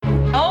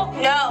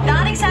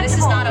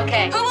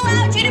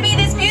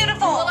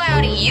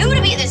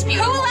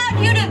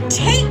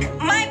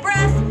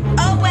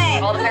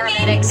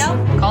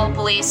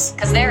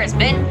because there has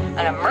been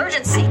an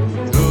emergency.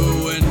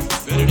 To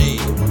infinity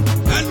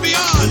and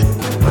beyond.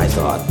 I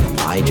thought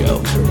my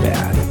jokes were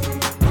bad.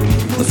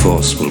 The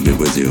Force will be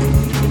with you,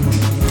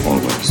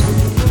 always.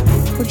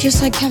 We're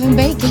just like Kevin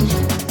Bacon.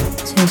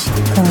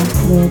 제시카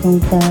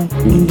외동딸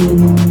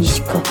유리모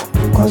이시카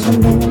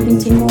거선배는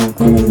빈티모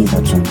그는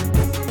이거죠.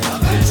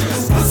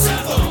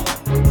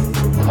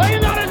 Are you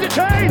not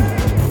entertained?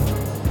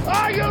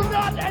 Are you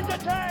not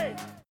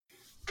entertained?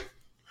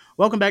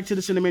 Welcome back to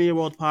the Cinemania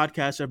World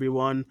Podcast,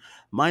 everyone.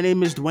 My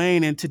name is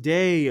Dwayne, and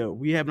today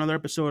we have another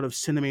episode of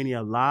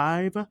Cinemania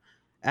Live.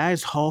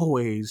 As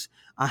always,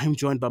 I'm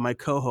joined by my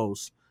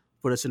co-host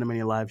for the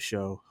Cinemania Live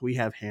show. We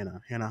have Hannah.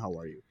 Hannah, how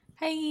are you?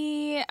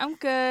 Hey, I'm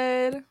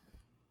good.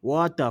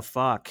 What the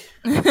fuck?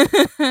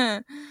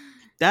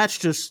 That's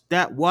just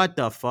that. What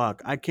the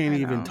fuck? I can't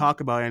even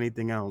talk about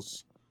anything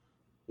else.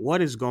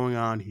 What is going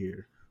on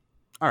here?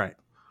 All right.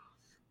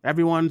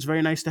 Everyone's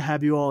very nice to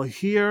have you all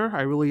here.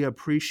 I really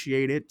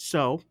appreciate it.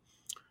 So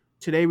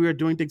today we are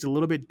doing things a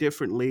little bit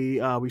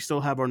differently. We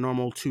still have our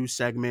normal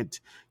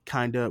 3-segment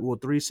kind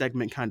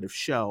of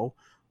show.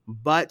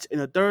 But in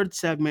the third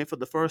segment, for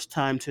the first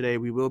time today,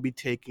 we will be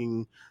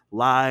taking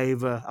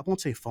live, I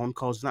won't say phone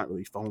calls, not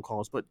really phone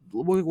calls, but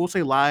we'll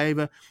say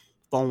live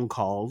phone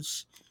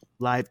calls,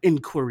 live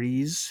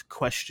inquiries,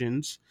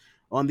 questions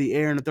on the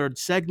air in the third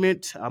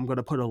segment. I'm going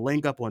to put a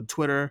link up on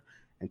Twitter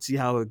and see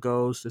how it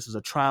goes. This is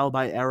a trial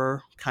by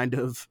error kind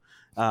of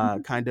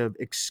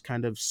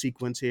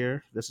sequence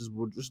here. This is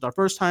our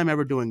first time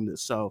ever doing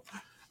this. So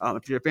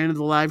if you're a fan of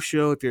the live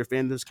show, if you're a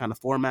fan of this kind of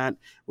format,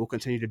 we'll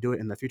continue to do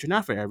it in the future.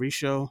 Not for every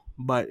show,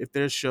 but if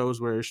there's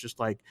shows where it's just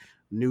like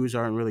news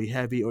aren't really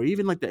heavy, or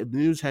even like the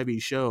news heavy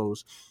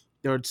shows,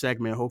 third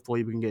segment,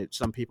 hopefully we can get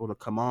some people to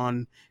come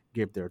on,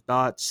 give their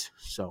thoughts.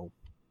 So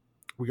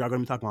we are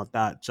going to be talking about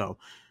that. So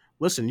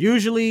listen,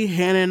 usually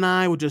Hannah and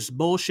I would just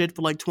bullshit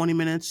for like 20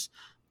 minutes,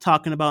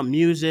 talking about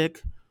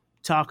music,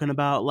 talking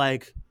about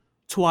like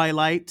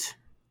Twilight,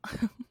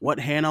 what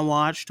Hannah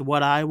watched,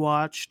 what I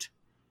watched.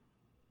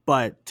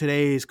 But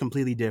today is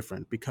completely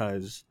different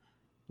because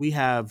we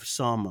have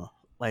some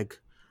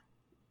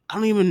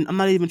I'm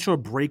not even sure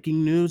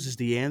breaking news is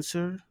the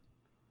answer.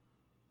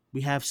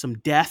 We have some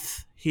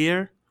death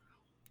here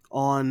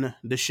on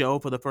the show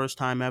for the first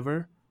time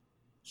ever.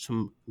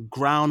 Some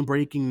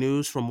groundbreaking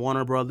news from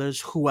Warner Brothers.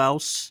 Who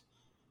else?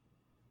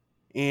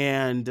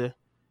 And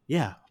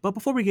yeah, but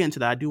before we get into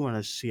that, I do want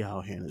to see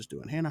how Hannah's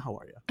doing. Hannah, how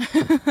are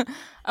you?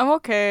 I'm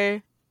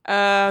okay.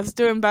 I was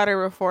doing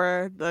better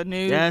before the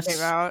news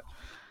came out.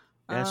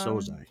 Yes, so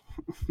was I.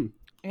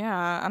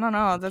 Yeah, I don't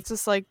know. That's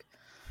just like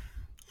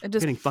it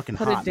just getting fucking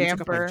put hot. a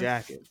damper my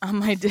jacket. on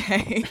my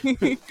day.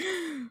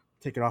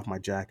 Take it off my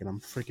jacket.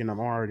 I'm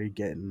already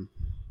getting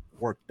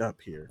worked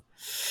up here.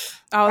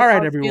 All right, I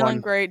was everyone.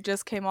 Feeling great.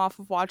 Just came off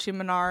of watching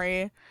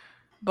Minari,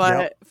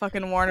 but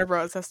fucking Warner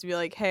Bros has to be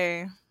like,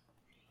 hey.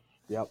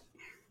 Yep.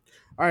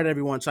 All right,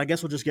 everyone. So I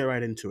guess we'll just get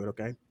right into it.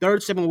 Okay.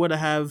 Third segment, we're gonna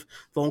have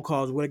phone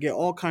calls. We're gonna get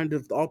all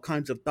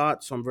kinds of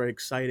thoughts. So I'm very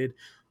excited.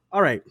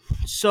 All right.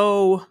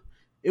 So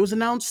it was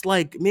announced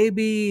like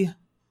maybe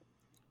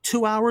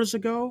 2 hours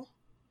ago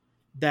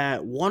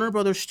that Warner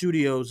Brothers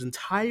Studios'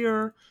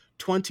 entire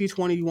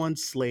 2021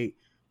 slate,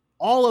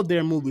 all of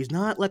their movies,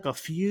 not like a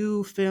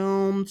few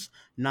films,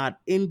 not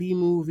indie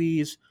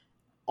movies,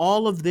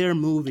 all of their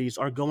movies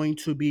are going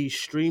to be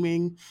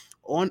streaming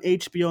on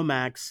HBO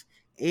Max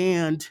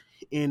and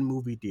in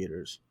movie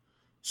theaters.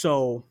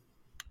 So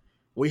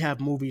we have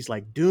movies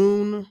like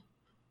Dune,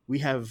 we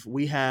have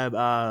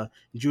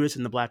Judas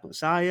and the Black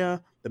Messiah,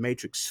 The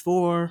Matrix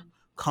 4,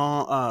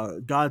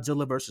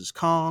 Godzilla vs.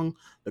 Kong,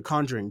 The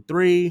Conjuring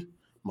 3,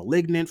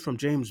 Malignant from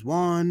James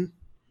Wan.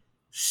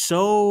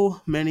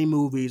 So many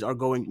movies are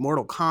going,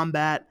 Mortal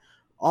Kombat,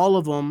 all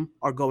of them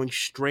are going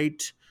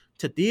straight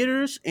to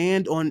theaters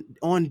and on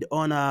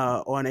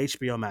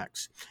HBO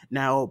Max.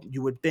 Now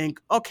you would think,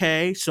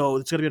 okay, so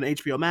it's gonna be on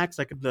HBO Max,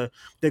 like if they're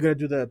gonna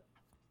do the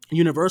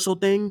Universal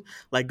thing,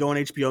 like go on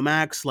HBO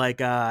Max,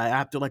 like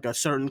after like a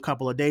certain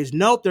couple of days.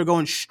 Nope, they're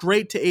going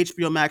straight to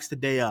HBO Max the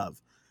day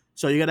of.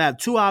 So you're gonna have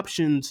two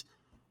options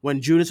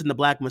when Judas and the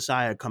Black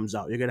Messiah comes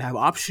out. You're gonna have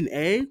option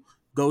A,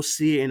 go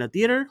see it in a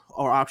theater,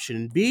 or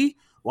option B,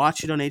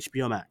 watch it on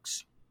HBO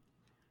Max.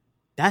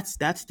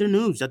 That's the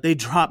news that they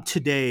dropped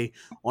today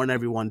on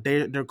everyone.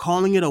 They're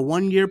calling it a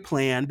 1-year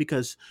plan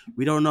because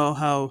we don't know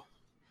how.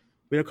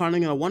 We're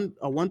calling it a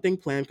one thing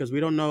plan because we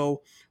don't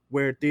know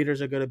where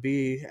theaters are going to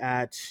be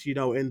at,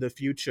 in the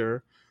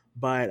future.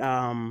 But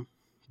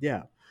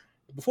yeah.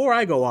 Before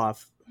I go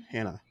off,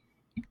 Hannah,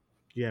 do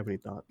you have any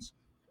thoughts?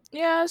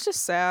 Yeah, it's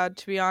just sad,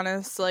 to be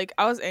honest. Like,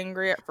 I was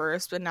angry at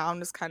first, but now I'm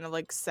just kind of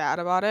like sad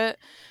about it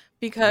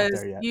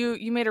because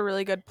you made a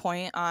really good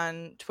point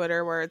on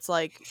Twitter where it's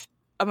like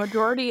a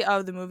majority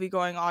of the movie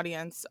going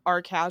audience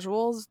are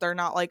casuals. They're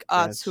not like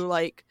us who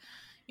like,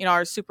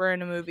 are super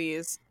into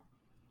movies.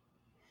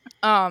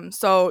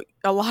 So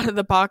a lot of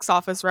the box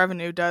office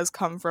revenue does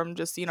come from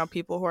just,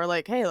 people who are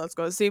like, hey, let's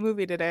go see a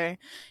movie today,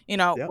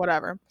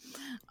 whatever.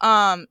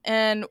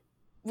 And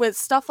with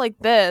stuff like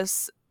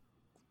this,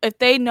 if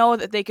they know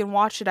that they can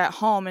watch it at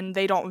home and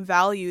they don't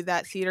value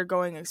that theater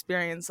going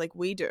experience like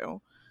we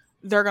do,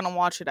 they're going to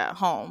watch it at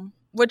home,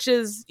 which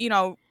is,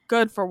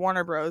 good for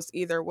Warner Bros.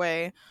 Either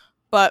way.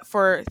 But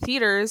for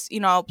theaters,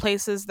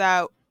 places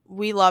that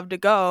we love to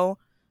go,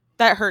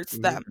 that hurts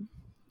Mhm. them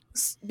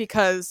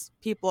because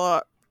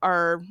people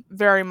are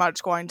very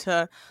much going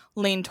to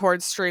lean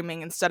towards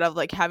streaming instead of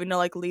like having to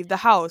like leave the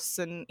house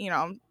and,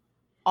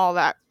 all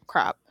that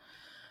crap.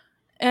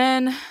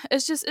 And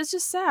it's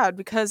just sad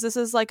because this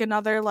is like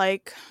another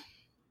like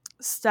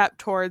step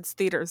towards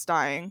theaters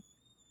dying.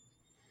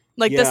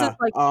 Like this is Yeah.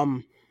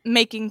 like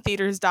making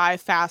theaters die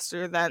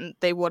faster than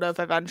they would have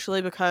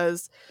eventually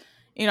because,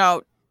 you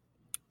know,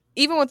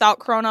 even without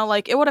Corona,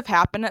 like it would have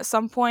happened at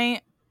some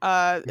point.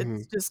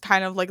 Mhm. It's just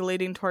kind of like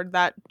leading toward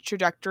that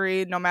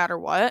trajectory no matter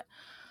what.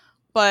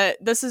 But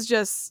this is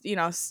just,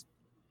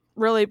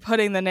 really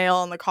putting the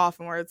nail in the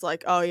coffin where it's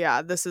like, oh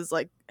yeah, this is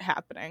like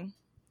happening.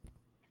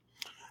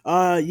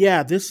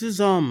 Yeah, this is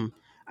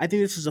I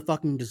think this is a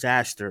fucking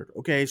disaster.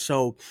 Okay,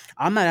 so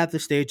I'm not at the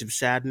stage of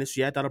sadness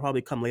yet. That'll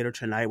probably come later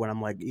tonight when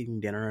I'm like eating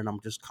dinner and I'm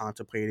just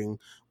contemplating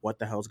what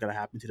the hell's gonna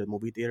happen to the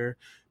movie theater.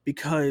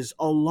 Because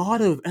a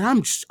lot of, and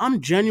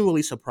I'm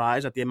genuinely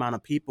surprised at the amount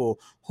of people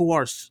who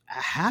are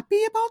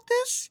happy about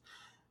this.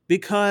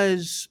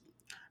 Because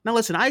now,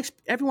 listen,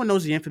 everyone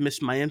knows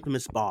my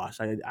infamous boss.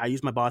 I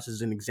use my boss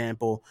as an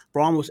example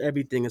for almost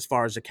everything as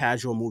far as a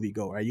casual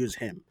moviegoer. I use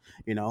him,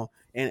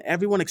 and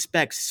everyone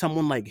expects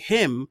someone like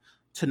him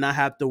to not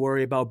have to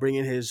worry about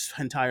bringing his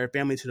entire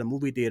family to the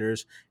movie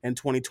theaters in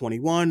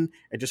 2021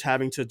 and just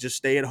having to just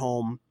stay at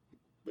home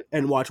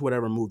and watch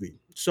whatever movie.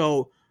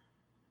 So,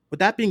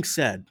 with that being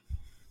said,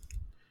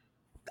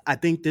 I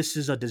think this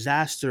is a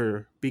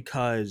disaster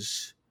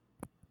because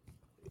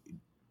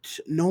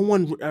no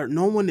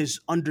one is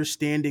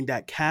understanding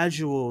that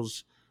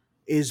casuals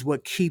is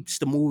what keeps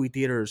the movie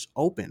theaters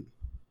open.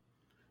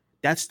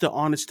 That's the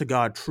honest to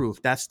God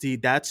truth. That's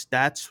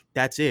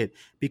it.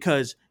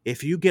 Because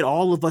if you get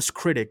all of us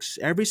critics,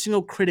 every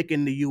single critic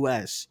in the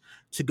US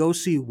to go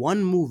see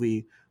one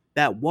movie,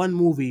 that one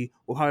movie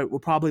will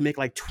probably make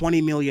like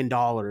 $20 million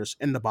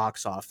in the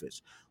box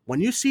office.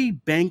 When you see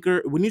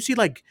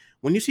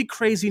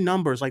crazy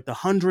numbers like the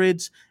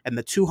hundreds and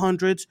the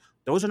 200s,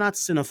 those are not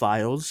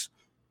cinephiles.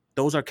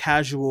 Those are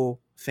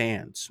casual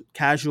fans,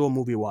 casual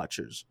movie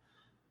watchers.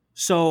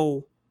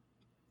 So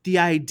the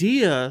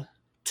idea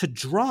to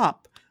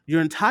drop your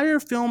entire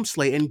film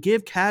slate and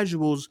give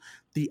casuals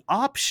the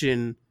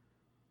option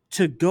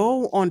to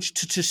go on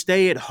to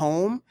stay at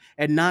home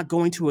and not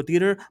going to a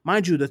theater.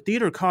 Mind you, the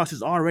theater cost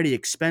is already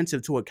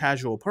expensive to a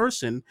casual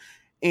person,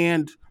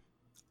 and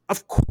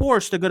of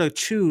course they're gonna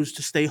choose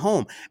to stay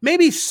home.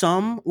 Maybe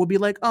some will be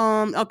like,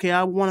 okay,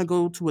 I want to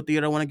go to a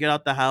theater, I want to get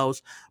out the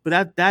house,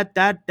 but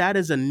that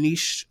is a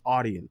niche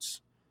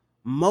audience.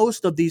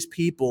 Most of these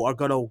people are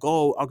gonna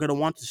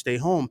want to stay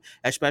home,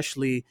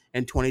 especially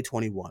in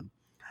 2021.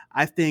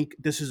 I think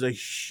this is a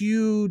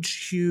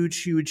huge,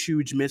 huge, huge,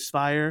 huge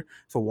misfire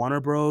for Warner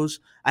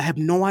Bros. I have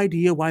no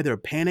idea why they're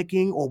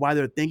panicking or why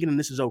they're thinking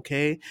this is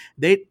okay.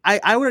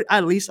 I would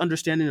at least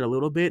understand it a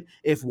little bit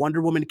if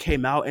Wonder Woman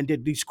came out and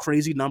did these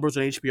crazy numbers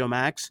on HBO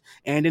Max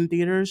and in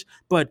theaters,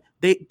 but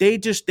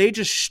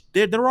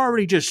they're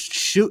already just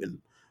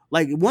shooting.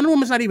 Like Wonder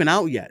Woman's not even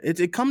out yet.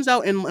 It comes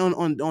out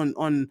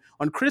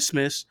on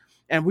Christmas,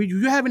 and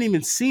you haven't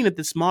even seen if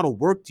this model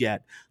worked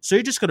yet. So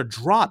you're just gonna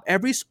drop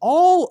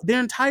all their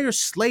entire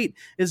slate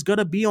is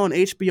gonna be on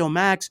HBO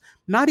Max.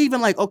 Not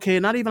even like a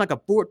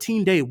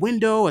 14-day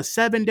window, a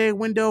 7-day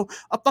window,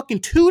 a fucking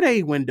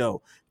 2-day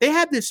window. They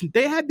had this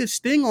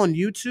thing on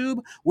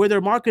YouTube where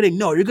they're marketing.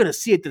 No, you're gonna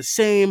see it the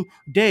same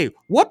day.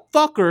 What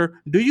fucker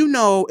do you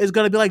know is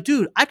gonna be like,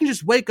 dude? I can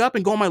just wake up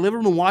and go in my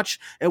living room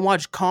and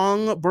watch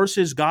Kong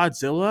versus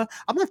Godzilla.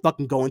 I'm not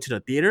fucking going to the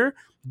theater.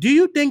 Do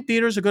you think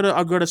theaters are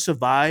gonna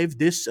survive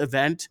this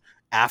event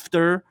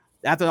after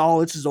all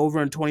this is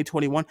over in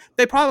 2021?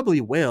 They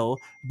probably will,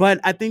 but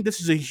I think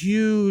this is a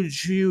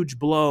huge, huge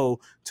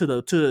blow to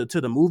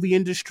the movie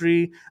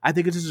industry. I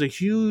think this is a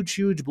huge,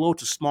 huge blow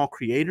to small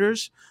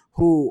creators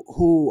who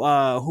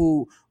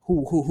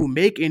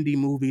make indie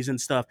movies and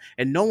stuff,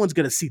 and no one's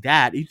gonna see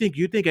that.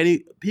 You think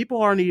any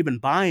people aren't even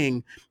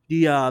buying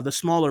the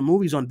smaller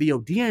movies on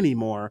VOD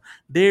anymore?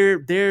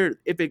 They're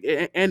if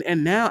it,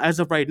 and now, as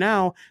of right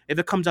now, if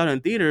it comes out in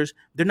theaters,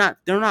 they're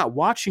not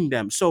watching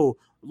them. So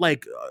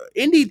like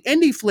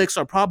indie flicks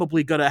are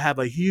probably gonna have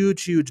a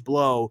huge, huge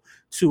blow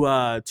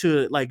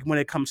to like when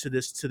it comes to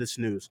this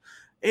news.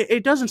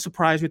 It doesn't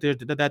surprise me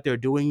that they're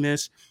doing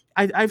this.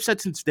 I've said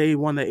since day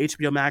one that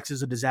HBO Max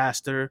is a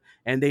disaster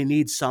and they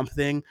need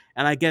something,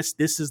 and I guess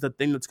this is the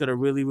thing that's gonna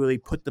really, really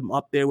put them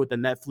up there with the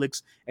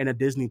Netflix and a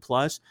Disney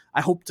Plus.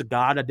 I hope to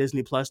God that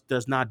Disney Plus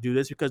does not do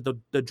this, because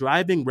the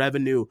driving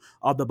revenue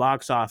of the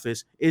box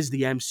office is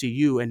the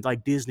MCU and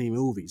like Disney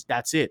movies.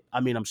 That's it.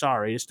 I mean, I'm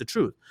sorry, it's the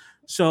truth.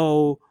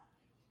 So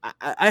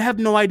I have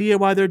no idea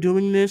why they're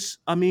doing this.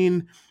 I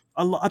mean,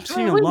 I'm I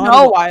seeing mean, a we lot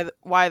know of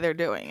why they're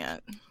doing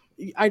it.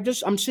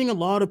 I'm seeing a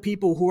lot of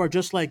people who are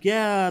just like,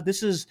 yeah,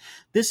 this is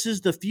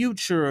the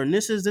future and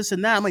this is this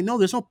and that. I'm like, no,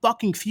 there's no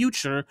fucking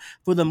future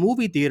for the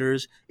movie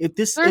theaters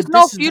There's if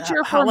no this is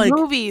future how for like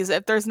movies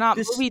if there's not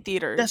this movie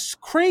theaters. that's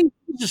crazy,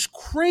 just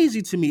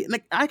crazy to me.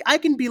 Like I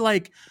can be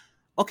like,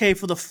 okay,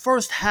 for the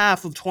first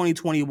half of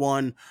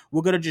 2021,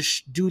 we're gonna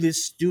just do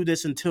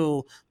this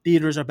until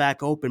theaters are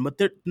back open. But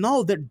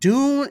that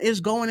Dune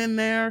is going in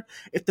there.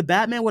 If the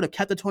Batman would have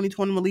kept the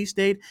 2020 release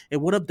date, it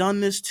would have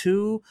done this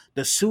too.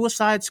 The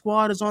Suicide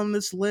Squad is on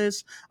this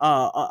list.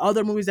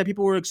 Other movies that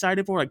people were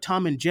excited for, like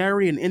Tom and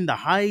Jerry and In the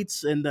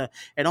Heights and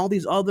all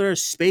these other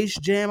Space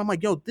Jam. I'm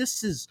like, yo,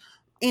 this is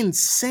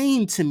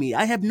insane to me.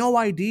 I have no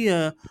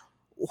idea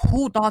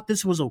who thought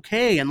this was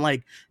okay, and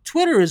like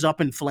Twitter is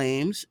up in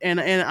flames, and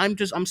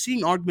I'm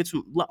seeing arguments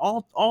from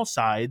all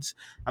sides.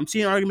 I'm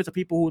seeing arguments of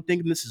people who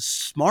think this is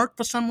smart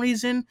for some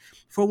reason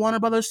for Warner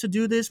Brothers to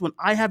do this when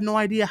I have no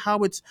idea how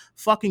it's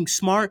fucking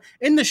smart.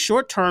 In the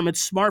short term, it's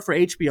smart for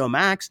HBO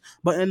Max,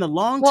 but in the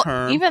long Well,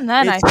 term, even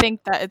then, I it's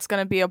think that it's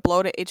going to be a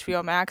blow to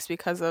HBO Max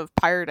because of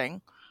pirating.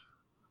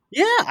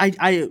 yeah.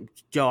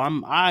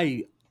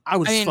 I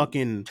was I mean,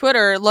 fucking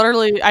Twitter,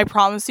 literally, I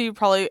promise you,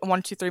 probably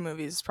 1, 2, 3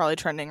 movies is probably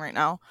trending right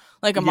now.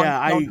 Like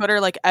among Twitter,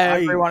 like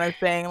everyone is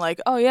saying, like,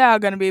 "Oh yeah, I'm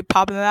gonna be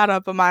popping that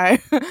up on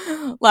my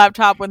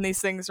laptop when these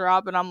things are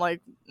up," and I'm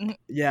like,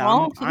 yeah,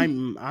 well,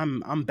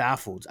 I'm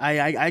baffled.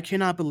 I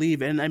cannot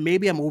believe it. And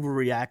maybe I'm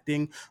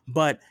overreacting,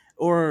 but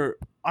or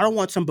I don't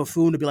want some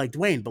buffoon to be like,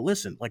 Dwayne, but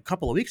listen, like a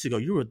couple of weeks ago,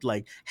 you were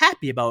like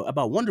happy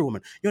about Wonder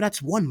Woman. Yo,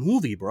 that's one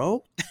movie,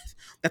 bro.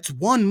 That's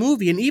one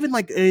movie. And even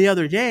like the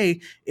other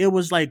day, it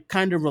was like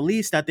kind of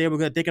released that they were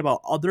gonna think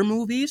about other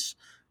movies,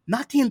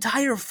 not the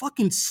entire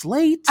fucking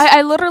slate.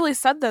 I literally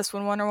said this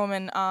when Wonder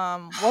Woman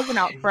wasn't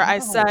out for. Yo.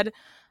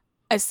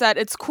 I said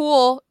it's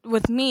cool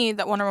with me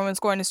that Wonder Woman's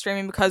going to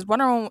streaming because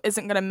Wonder Woman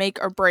isn't going to make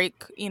or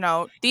break,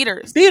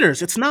 theaters.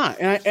 Theaters, it's not.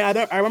 And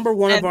I remember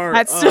one of our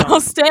that still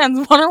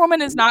stands. Wonder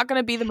Woman is not going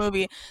to be the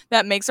movie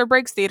that makes or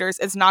breaks theaters.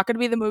 It's not going to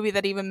be the movie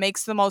that even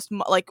makes the most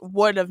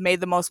would have made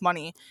the most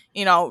money,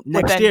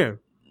 next year,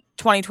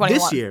 2021.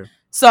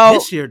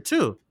 This year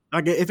too.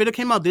 Like if it had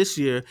came out this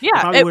year,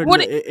 yeah, it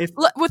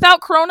would.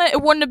 Without Corona,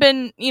 it wouldn't have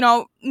been,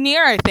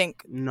 near. I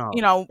think. No,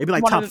 it'd be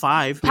like top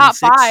 5, top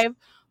 5.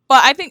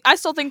 But I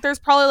still think there's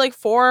probably like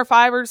 4 or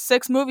 5 or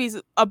 6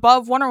 movies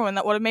above Wonder Woman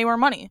that would have made more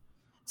money.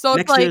 So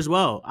next year as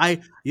well.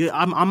 I'm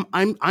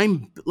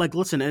like,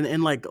 listen,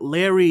 and like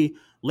Larry,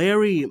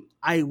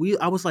 I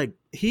was like,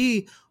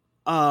 he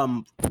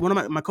one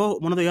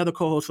of the other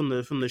co-hosts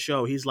from the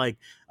show, he's like,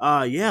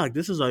 yeah, like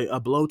this is a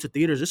blow to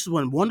theaters. This is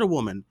when Wonder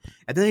Woman,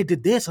 and then they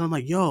did this, and I'm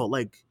like, yo,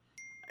 like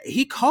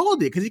he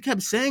called it because he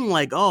kept saying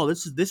like, oh,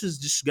 this is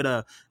just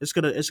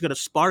gonna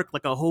spark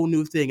like a whole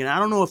new thing. And I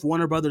don't know if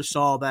Warner Brothers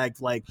saw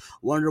that like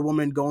Wonder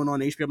Woman going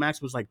on HBO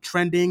Max was like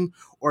trending,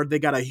 or they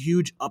got a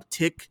huge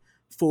uptick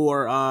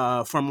for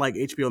from like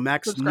HBO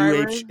Max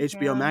new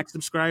HBO Max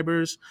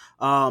subscribers.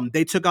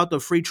 They took out the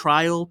free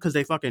trial because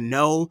they fucking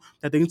know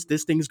that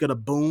this thing's gonna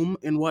boom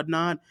and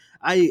whatnot.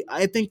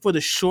 I think for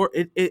the short,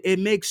 it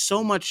makes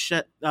so much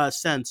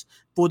sense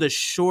for the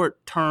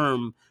short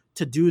term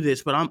to do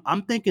this, but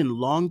I'm thinking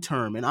long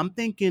term, and I'm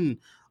thinking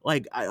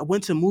like I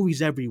went to movies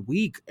every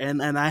week,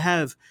 and I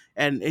have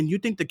and you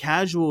think the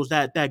casuals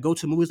that go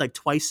to movies like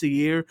twice a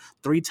year,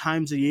 3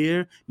 times a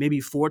year, maybe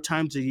 4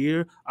 times a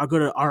year are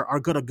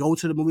gonna go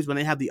to the movies when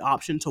they have the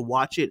option to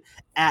watch it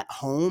at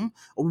home.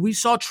 We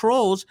saw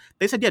Trolls.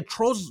 They said, yeah,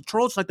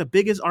 Trolls like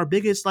our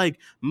biggest like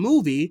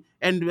movie,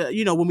 and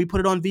when we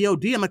put it on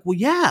VOD, I'm like, well,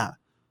 yeah.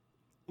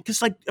 Because,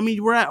 like, I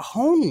mean, we're at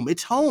home.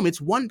 It's home. It's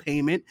one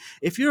payment.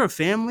 If you're a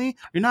family,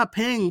 you're not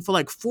paying for,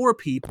 like, 4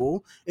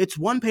 people. It's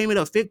one payment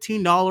of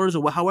 $15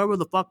 or however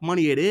the fuck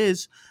money it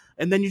is,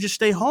 and then you just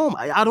stay home.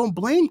 I don't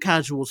blame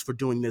casuals for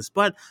doing this,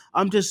 but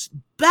I'm just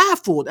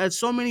baffled at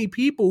so many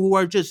people who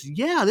are just,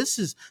 yeah, this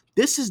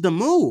is the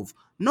move.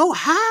 No,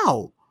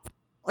 how?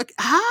 Like,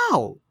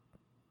 how?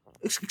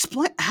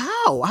 Explain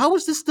how? How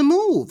is this the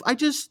move?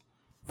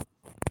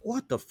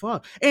 What the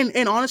fuck?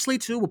 And honestly,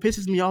 too, what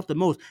pisses me off the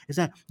most is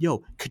that,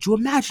 yo, could you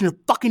imagine if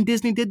fucking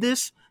Disney did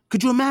this?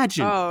 Could you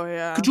imagine? Oh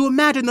yeah. Could you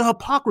imagine the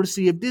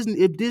hypocrisy if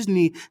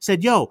Disney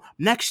said, yo,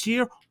 next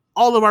year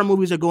all of our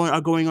movies are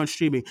going on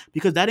streaming,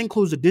 because that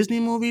includes the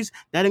Disney movies,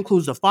 that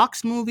includes the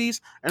Fox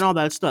movies, and all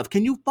that stuff.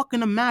 Can you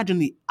fucking imagine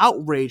the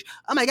outrage?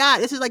 Oh my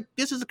god,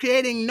 this is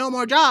creating no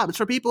more jobs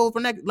for people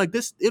for next like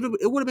this. It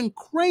would have been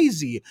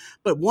crazy.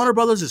 But Warner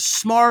Brothers is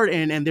smart,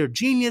 and they're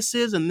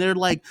geniuses, and they're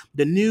like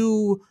the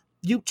new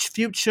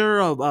future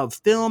of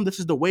film. This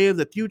is the way of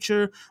the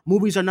future.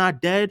 Movies are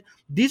not dead.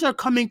 These are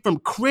coming from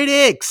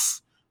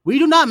critics. We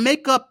do not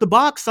make up the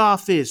box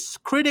office.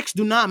 Critics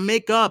do not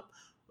make up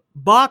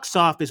box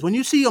office. When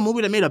you see a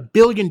movie that made $1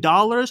 billion,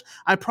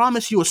 I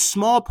promise you a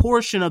small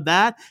portion of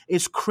that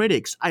is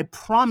critics. I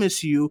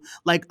promise you,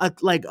 like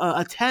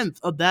a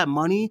tenth of that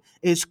money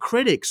is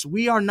critics.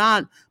 We are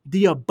not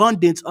the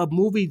abundance of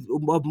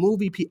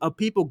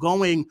people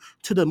going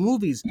to the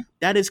movies.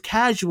 That is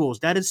casuals,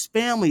 that is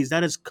families,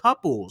 that is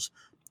couples.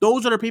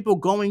 Those are the people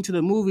going to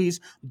the movies.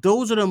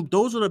 Those are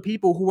the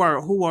people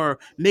who are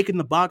making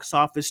the box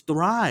office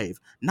thrive.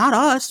 Not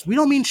us. We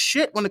don't mean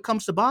shit when it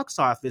comes to box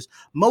office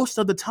most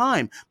of the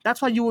time.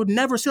 That's why you would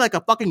never see like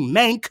a fucking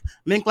Mank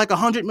make like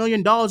 $100 million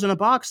in a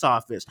box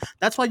office.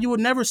 That's why you would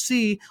never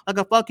see like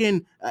a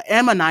fucking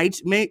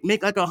Ammonite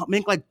make like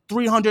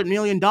 $300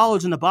 million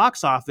in the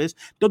box office.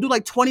 They'll do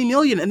like 20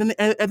 million and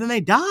then they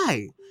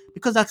die.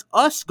 Because that's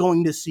us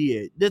going to see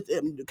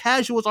it.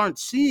 Casuals aren't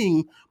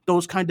seeing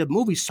those kind of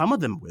movies. Some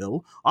of them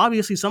will.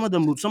 Obviously, some of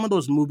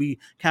those movie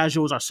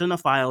casuals are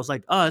cinephiles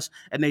like us,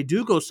 and they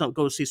do go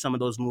see some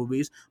of those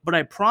movies. But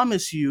I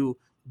promise you,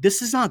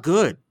 this is not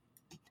good.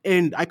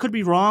 And I could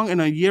be wrong in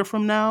a year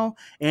from now,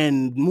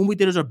 and movie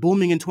theaters are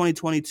booming in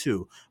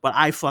 2022. But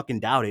I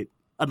fucking doubt it.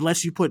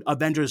 Unless you put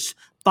Avengers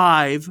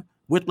 5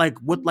 with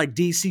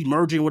DC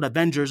merging with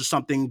Avengers or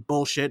something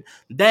bullshit,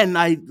 then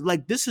I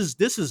like this is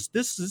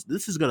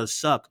gonna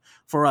suck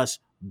for us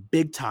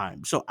big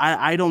time. So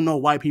I don't know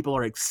why people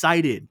are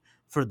excited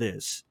for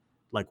this.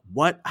 Like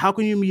what? How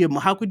could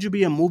you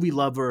be a movie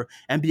lover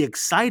and be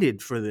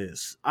excited for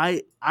this?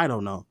 I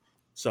don't know.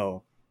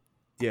 So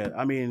yeah,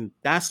 I mean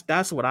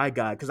that's what I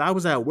got because I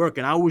was at work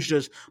and I was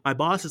just my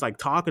boss is like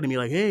talking to me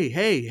like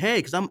hey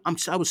because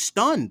I was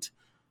stunned.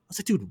 I was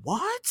like, dude,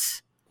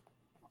 what?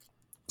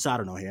 So I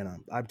don't know, Hannah.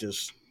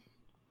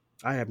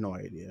 I have no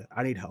idea.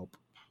 I need help.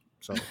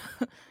 So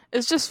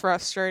it's just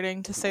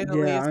frustrating to say the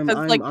yeah, least.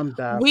 Because I'm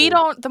baffled. we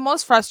don't. The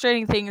most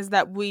frustrating thing is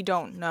that we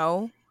don't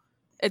know.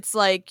 It's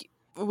like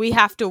we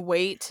have to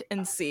wait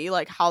and see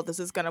like how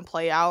this is gonna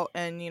play out,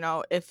 and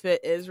if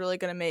it is really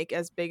gonna make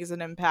as big as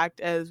an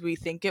impact as we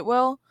think it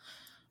will,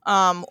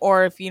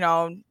 or if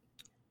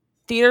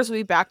theaters will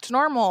be back to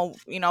normal,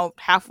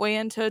 halfway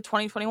into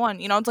 2021.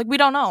 It's like we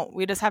don't know.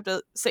 We just have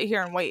to sit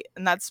here and wait,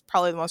 and that's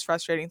probably the most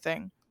frustrating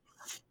thing.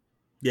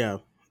 Yeah,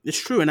 it's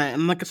true,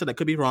 and like I said, I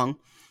could be wrong.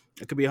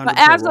 It could be 100% But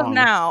as of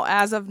now,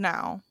 as of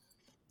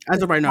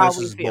right now, how this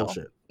we is feel.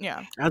 bullshit.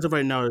 Yeah. As of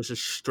right now, it's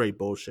just straight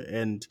bullshit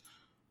and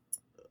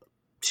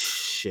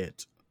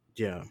shit.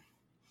 Yeah.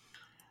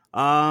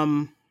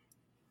 Yeah.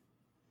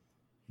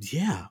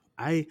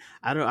 I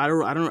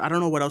don't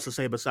know what else to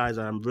say besides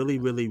that I'm really,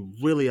 really,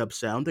 really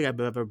upset. I don't think I've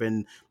ever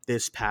been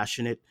this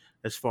passionate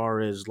as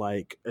far as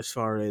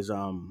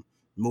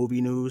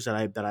movie news that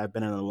I've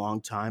been in a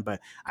long time.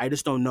 But I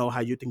just don't know how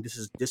you think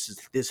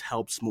this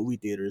helps movie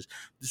theaters.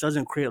 This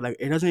doesn't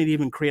it doesn't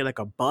even create like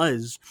a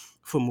buzz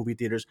for movie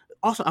theaters.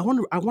 Also, I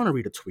want to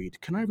read a tweet.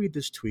 Can I read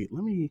this tweet?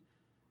 Let me.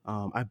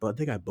 I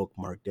think I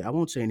bookmarked it. I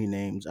won't say any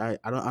names. I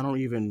don't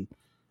even.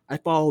 I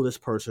follow this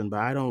person, but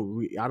I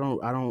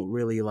don't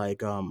really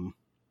like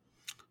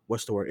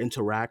what's the word,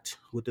 interact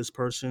with this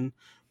person.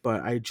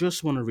 But I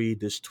just want to read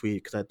this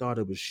tweet because I thought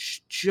it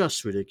was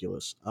just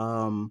ridiculous.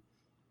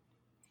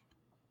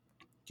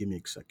 Give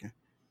me a second.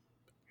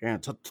 Yeah,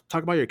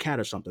 talk about your cat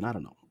or something. I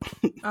don't know.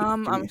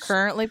 I'm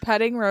currently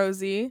petting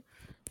Rosie.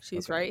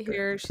 She's Okay, right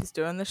here. She's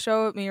doing the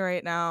show with me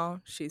right now.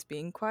 She's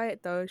being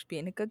quiet though. She's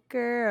being a good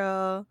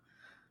girl.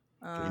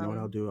 Okay, you know what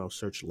I'll do? I'll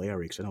search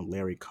Larry because I know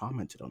Larry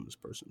commented on this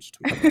person's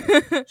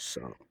tweet.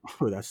 So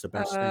that's the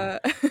best thing.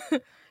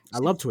 I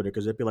love Twitter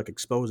because it'd be like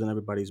exposing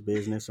everybody's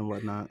business and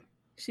whatnot.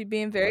 She's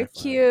being very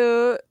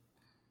cute.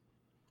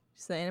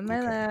 She's laying in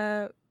my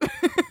lap.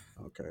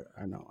 Okay,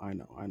 I know.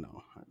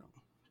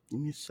 Give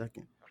me a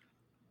second.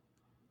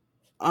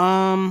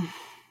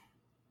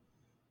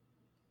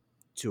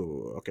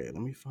 Okay,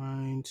 let me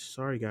find.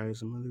 Sorry,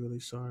 guys. I'm really,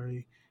 really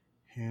sorry.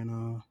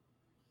 Hannah,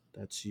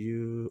 that's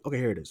you. Okay,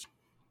 here it is.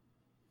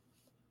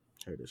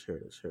 Here it is. Okay,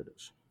 here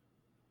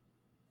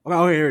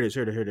it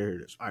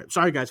is. All right,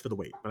 sorry, guys, for the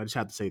wait, but I just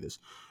have to say this.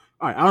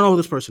 All right, I don't know who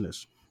this person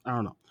is. I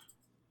don't know.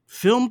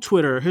 Film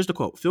Twitter. Here's the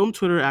quote. Film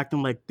Twitter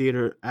acting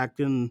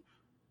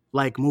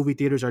like movie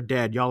theaters are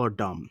dead. Y'all are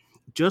dumb.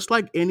 Just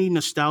like any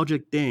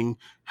nostalgic thing,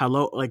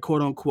 hello, like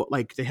quote unquote,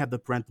 like they have the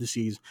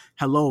parentheses,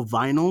 hello,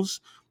 vinyls.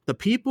 The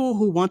people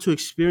who want to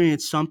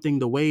experience something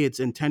the way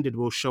it's intended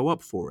will show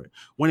up for it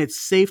when it's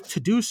safe to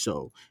do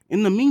so.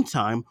 In the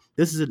meantime,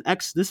 this is an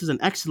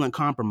excellent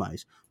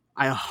compromise.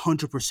 I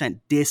 100%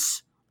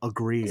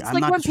 disagree. It's I'm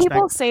like not when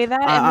people say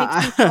that, it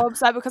makes me so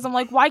upset because I'm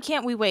like, why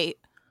can't we wait?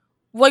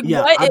 Like,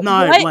 yeah,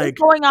 what is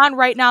going on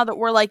right now that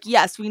we're like,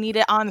 yes, we need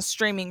it on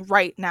streaming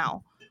right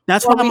now.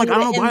 That's what I'm like. I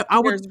don't know why I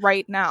would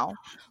right now.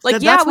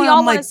 Like, yeah, we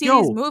all want to see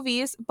these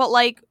movies, but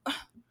like,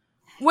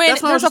 when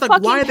there's a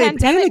fucking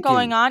pandemic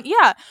going on,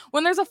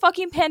 when there's a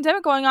fucking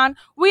pandemic going on,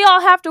 we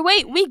all have to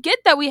wait. We get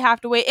that we have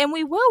to wait, and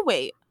we will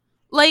wait.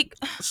 Like,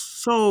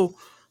 so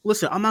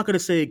listen, I'm not gonna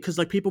say because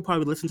like people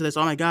probably listen to this.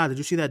 Oh my god, did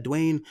you see that,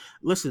 Dwayne?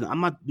 Listen, I'm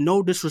not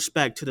no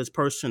disrespect to this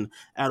person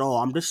at all.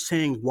 I'm just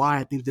saying why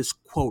I think this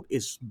quote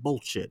is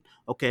bullshit.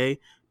 Okay,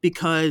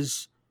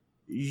 because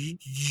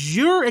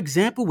your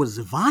example was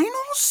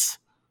vinyls.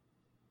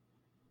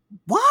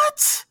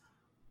 What?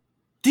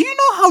 Do you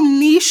know how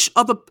niche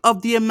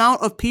of the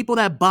amount of people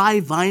that buy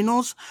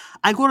vinyls?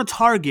 I go to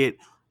Target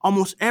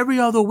almost every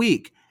other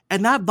week,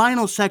 and that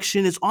vinyl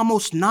section is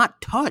almost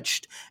not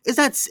touched.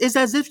 It's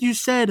as if you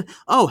said,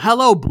 "Oh,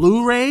 hello,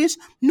 Blu-rays."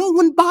 No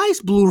one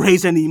buys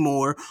Blu-rays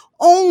anymore.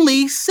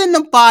 Only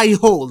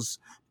cinephiles.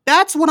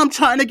 That's what I'm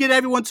trying to get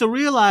everyone to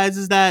realize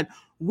is that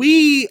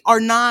we are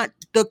not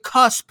the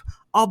cusp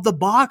of the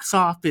box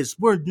office.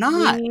 We're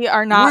not. We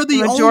are not We're the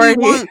the only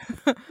majority.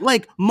 one.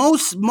 Like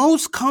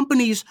most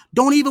companies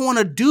don't even want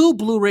to do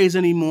Blu-rays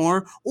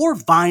anymore or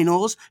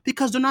vinyls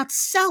because they're not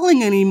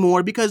selling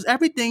anymore because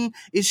everything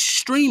is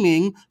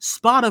streaming.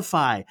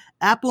 Spotify,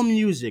 Apple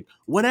Music,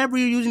 whatever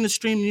you're using to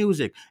stream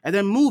music, and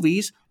then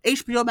movies,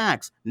 HBO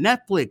Max,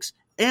 Netflix,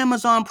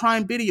 Amazon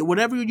Prime Video,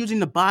 whatever you're using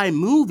to buy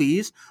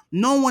movies.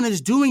 No one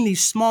is doing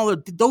these smaller.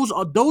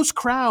 Those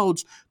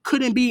crowds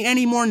couldn't be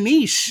any more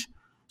niche.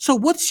 So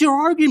what's your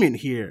argument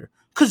here?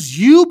 Because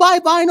you buy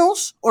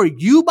vinyls, or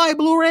you buy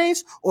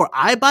Blu-rays, or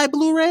I buy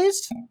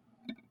Blu-rays?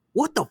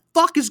 What the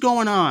fuck is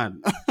going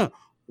on?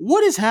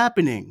 What is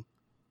happening?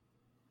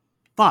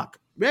 Fuck.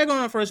 We're going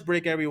on first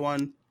break,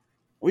 everyone.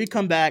 When we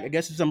come back, I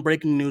guess there's some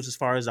breaking news as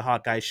far as the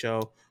Hawkeye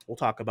show. We'll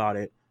talk about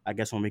it, I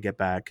guess, when we get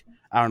back.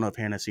 I don't know if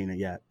Hannah's seen it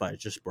yet, but it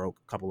just broke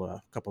a couple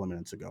of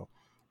minutes ago.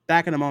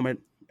 Back in a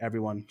moment,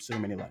 everyone.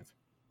 Cinemania Live.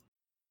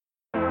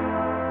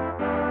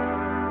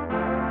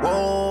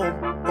 Whoa,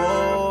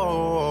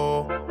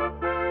 whoa,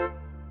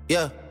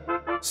 yeah.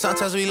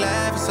 Sometimes we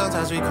laugh and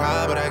sometimes we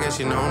cry, but I guess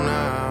you know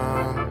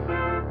now,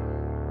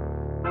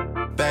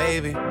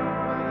 baby.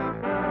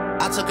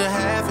 I took a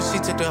half and she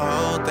took the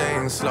whole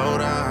thing. Slow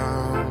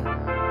down,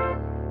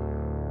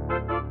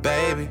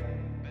 baby.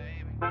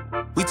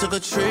 We took a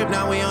trip,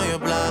 now we on your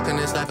block and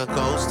it's like a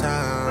ghost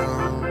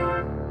town,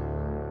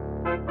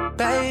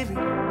 baby.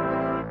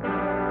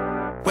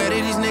 Where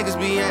did these niggas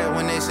be at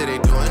when they say they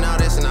doing all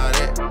this and all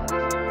that?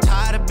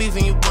 Tired of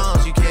beefing you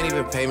bums, you can't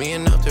even pay me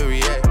enough to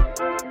react.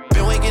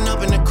 Been waking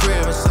up in the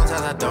crib and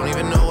sometimes I don't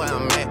even know where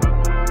I'm at.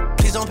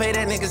 Please don't pay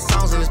that nigga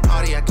songs in this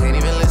party, I can't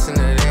even listen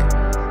to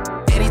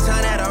that.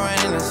 Anytime that I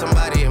run into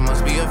somebody, it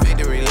must be a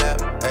victory lap,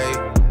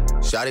 ayy.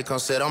 Shawty come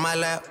sit on my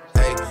lap,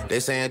 ayy.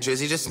 They saying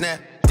Drizzy just snap.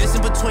 This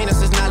in between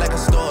us is not like a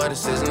store,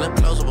 this isn't a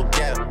closable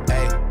gap,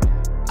 ayy.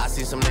 I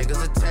see some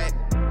niggas attack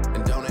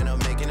and don't end up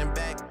making it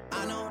back.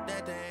 I know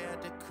that they at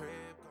the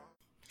crib.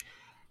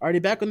 Alrighty,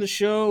 back on the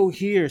show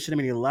here,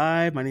 Cinemania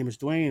Live. My name is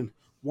Dwayne.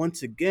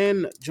 Once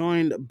again,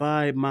 joined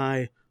by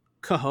my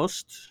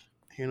co-host,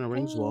 Hannah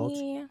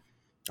Ringswald.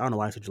 I don't know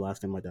why I said your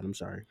last name like that. I'm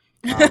sorry.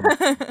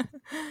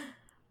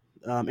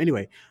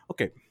 Anyway,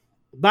 okay.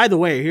 By the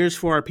way, here's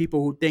for our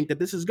people who think that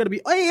this is going to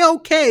be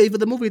A-okay for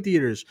the movie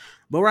theaters.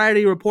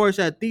 Variety reports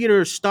that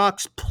theater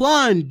stocks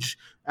plunge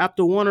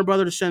after Warner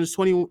Brothers sends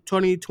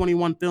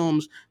 2021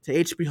 films to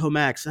HBO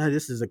Max.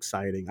 This is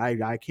exciting.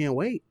 I can't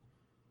wait.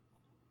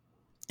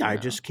 I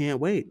just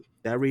can't wait.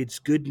 That reads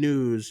good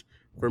news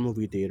for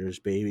movie theaters,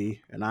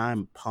 baby. And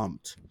I'm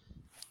pumped.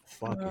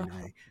 Fucking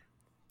A.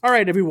 All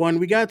right, everyone.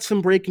 We got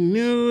some breaking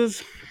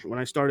news. When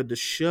I started the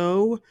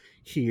show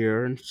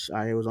here,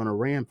 I was on a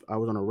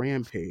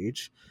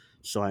rampage,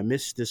 so I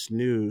missed this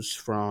news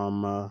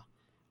from.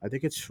 I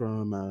think it's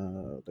from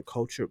the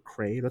Culture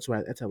Crave. That's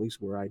at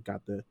least where I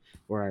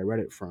read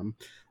it from.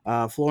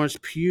 Florence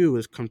Pugh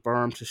is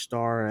confirmed to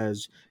star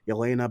as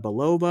Yelena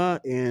Belova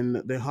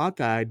in the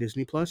Hawkeye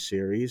Disney Plus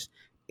series,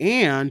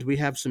 and we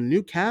have some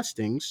new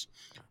castings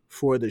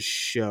for the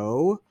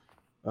show.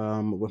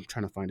 I'm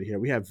trying to find it here.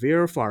 We have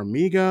Vera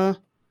Farmiga.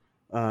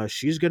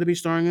 She's going to be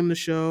starring in the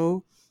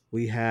show.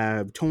 We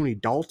have Tony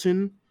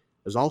Dalton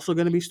is also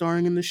going to be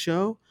starring in the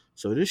show.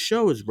 So this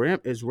show is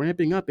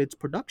ramping up its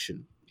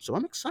production. So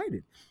I'm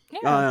excited.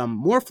 Yeah.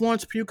 More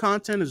Florence Pugh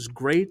content is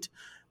great.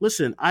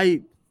 Listen,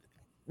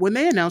 when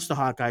they announced the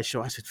Hawkeye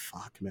show, I said,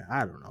 "Fuck, man,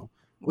 I don't know."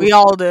 We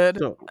all did.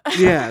 So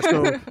yeah.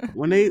 So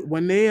when I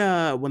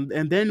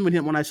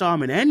saw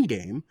him in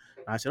Endgame,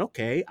 I said,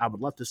 "Okay, I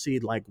would love to see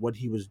like what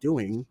he was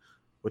doing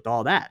with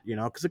all that,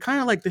 because it kind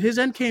of like his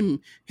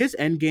Endgame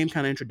kind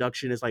of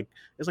introduction is like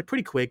it's like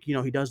pretty quick.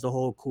 He does the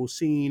whole cool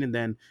scene, and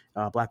then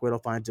Black Widow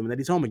finds him, and then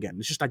he's home again.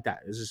 It's just like that.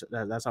 It's just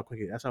that's how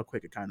quick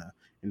it kind of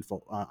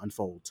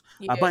unfolds.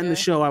 Yeah. But in the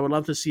show, I would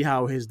love to see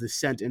how his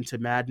descent into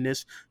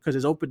madness,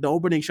 because the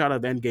opening shot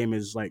of Endgame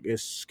is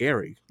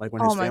scary. Like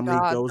when his family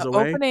goes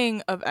away. The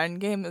opening of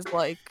Endgame is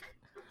like,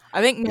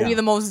 I think maybe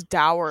the most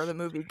dour the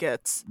movie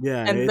gets.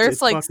 Yeah, and there's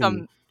like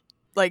some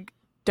like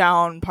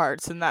down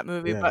parts in that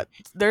movie, but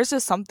there's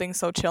just something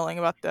so chilling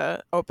about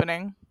the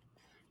opening.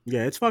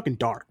 Yeah, it's fucking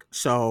dark.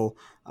 So,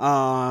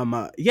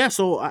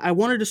 so I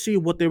wanted to see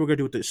what they were gonna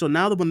do with it. So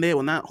now that when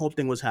that whole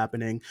thing was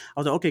happening, I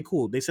was like, okay,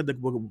 cool. They said that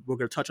we're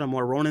gonna touch on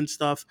more Ronin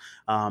stuff,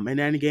 in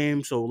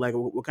Endgame. So like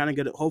we're kind of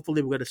gonna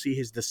hopefully we're gonna see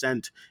his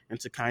descent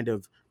into kind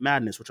of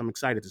madness, which I'm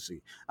excited to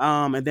see.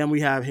 And then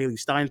we have Haley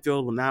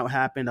Steinfeld. When that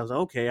happened, I was like,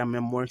 okay, I'm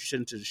more interested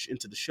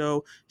into the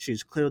show.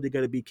 She's clearly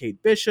gonna be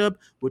Kate Bishop,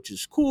 which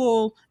is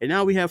cool. And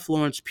now we have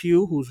Florence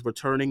Pugh, who's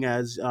returning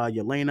as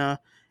Yelena.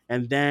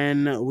 And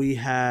then we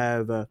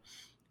have Vera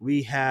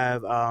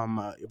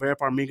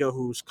Farmiga,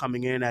 who's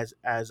coming in as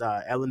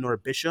Eleanor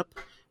Bishop.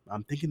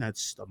 I'm thinking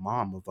that's the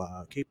mom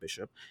of Kate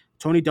Bishop.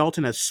 Tony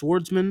Dalton as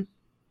Swordsman.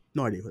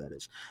 No idea who that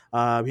is.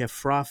 We have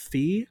Fra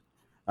Fee.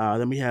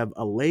 Then we have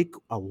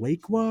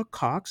Alekwa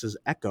Cox as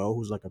Echo,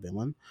 who's like a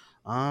villain.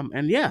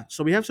 And yeah,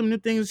 so we have some new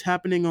things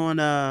happening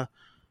on.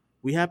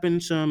 We having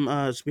some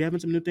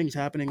new things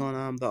happening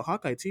on the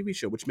Hawkeye TV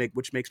show, which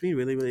makes me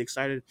really really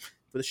excited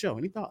for the show.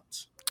 Any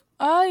thoughts?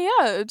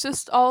 Yeah, it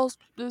just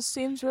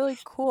seems really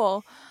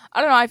cool.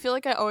 I don't know. I feel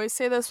like I always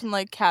say this when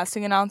like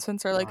casting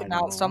announcements are like I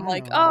announced. know, I'm I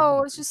like, know.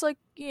 oh, it's just like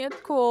yeah, it's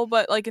cool,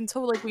 but like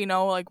until like we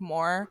know like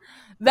more,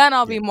 then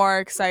I'll Yeah. be more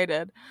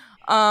excited.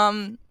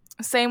 Um,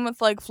 Same with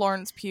like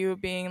Florence Pugh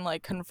being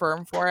like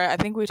confirmed for it. I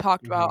think we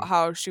talked Hmm. about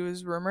how she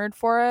was rumored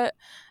for it,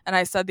 and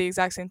I said the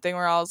exact same thing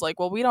where I was like,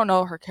 well, we don't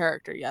know her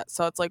character yet,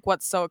 so it's like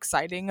what's so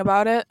exciting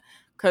about it?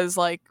 Because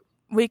like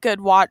we could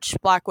watch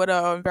Black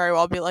Widow and very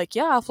well be like,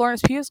 yeah,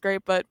 Florence Pugh is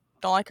great, but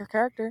don't like her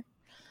character, you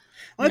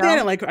Only thing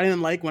know? I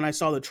didn't like when I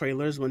saw the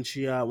trailers when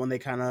they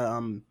kind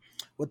of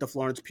with the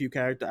Florence Pugh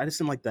character. I just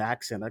didn't like the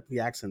accent. Like the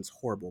accent's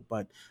horrible.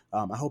 But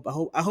I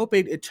hope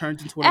it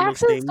turns into one of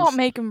those Accents don't things.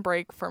 make and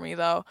break for me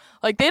though.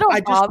 Like they I don't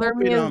just bother hope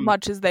me it as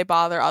much as they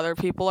bother other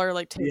people or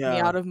like take me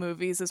yeah out of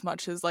movies as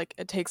much as like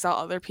it takes out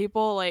other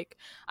people. Like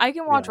I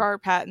can watch yeah.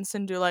 Robert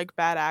Pattinson do like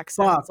bad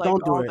accents Fuck! like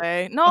Don't do all it.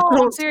 day. No,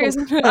 I'm serious.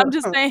 I'm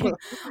just saying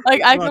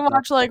like I What can the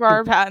watch like fuck?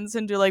 Robert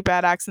Pattinson do like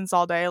bad accents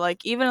all day.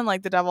 Like even in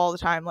like The Devil All the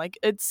Time. Like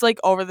it's like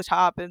over the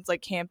top and it's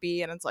like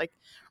campy and it's like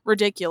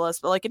ridiculous,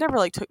 but like it never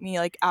like took me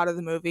like out of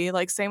the movie.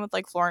 Like same with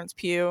like Florence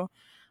Pugh.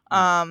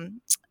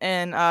 Um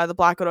and the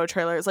Black Widow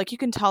trailer is like you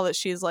can tell that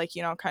she's like,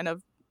 you know, kind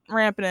of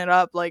ramping it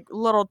up like a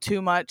little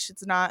too much.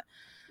 It's not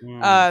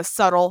Mm.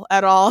 subtle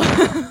at all.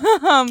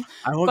 I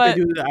hope they But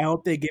do that. I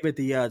hope they give it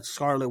the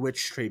Scarlet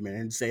Witch treatment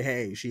and say,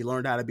 "Hey, she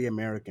learned how to be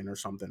American or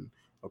something."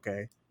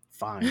 Okay,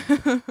 fine.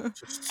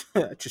 Just,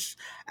 just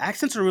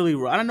accents are really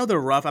rough. I don't know they're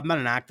rough. I'm not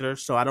an actor,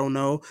 so I don't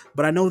know,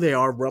 but I know they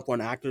are rough on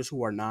actors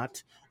who are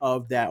not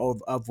of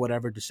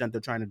whatever descent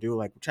they're trying to do.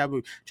 Like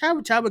Chadwick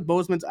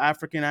Boseman's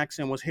African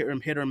accent was hit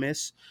or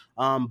miss.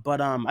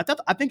 But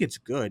I think it's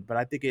good,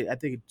 but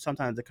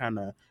sometimes it kind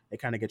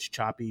of gets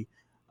choppy.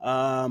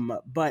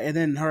 But and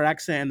then her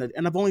accent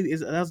and I've only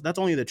is that's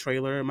only the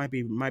trailer. It might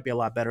be a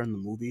lot better in the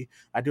movie.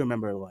 I do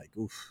remember like,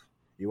 oof,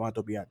 you want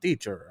to be a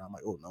teacher. I'm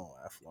like, oh no,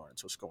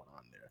 Florence, what's going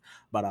on there?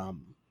 But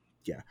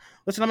yeah.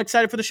 Listen, I'm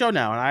excited for the show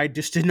now, and I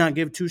just did not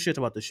give two shits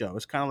about the show.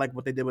 It's kind of like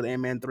what they did with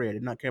Ant-Man 3. I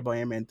did not care about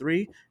Ant-Man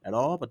 3 at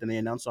all, but then they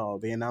announced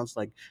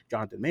like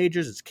Jonathan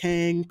Majors as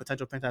King,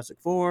 potential Fantastic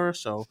Four.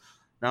 So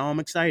now I'm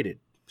excited.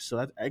 So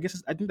I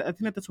think that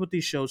that's what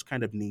these shows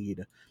kind of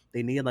need.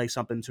 They need like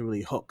something to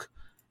really hook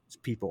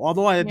people.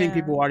 Although I think yeah.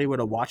 people already would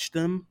have watched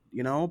them,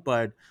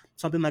 but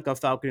something like a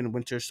Falcon and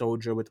Winter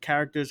Soldier with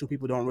characters who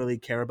people don't really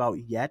care about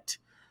yet.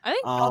 I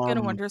think Falcon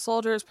and Um, Winter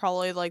Soldier is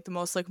probably like the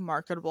most like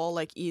marketable,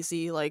 like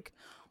easy, like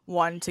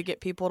one to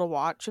get people to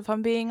watch. If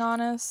I'm being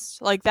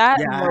honest, like that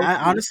yeah, and I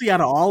Loki. honestly,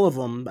 out of all of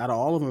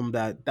them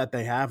that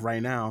they have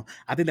right now,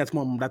 I think that's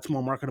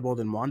more marketable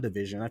than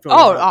WandaVision. I feel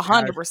Oh,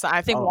 100%.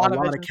 I think a lot of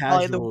WandaVision is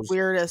probably the casuals,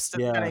 weirdest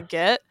it's yeah, gonna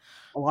get.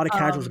 a lot of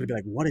casuals are gonna be Um,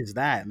 like, "What is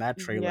that?" in that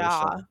trailer. yeah.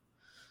 So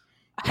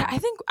I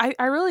think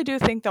I really do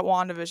think that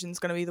WandaVision is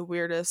gonna be the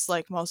weirdest,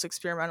 like most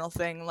experimental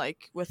thing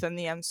like within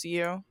the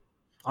MCU.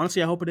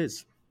 honestly, I hope it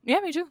is. Yeah,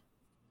 me too.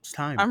 It's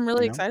time, I'm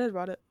really excited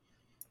about it.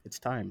 It's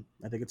time.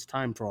 I think it's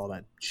time for all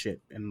that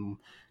shit. And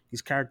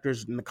these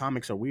characters in the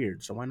comics are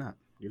weird, so why not?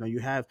 You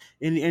have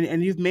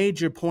and you've made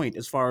your point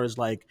as far as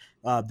like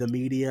the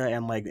media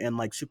and like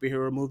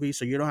superhero movies,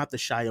 so you don't have to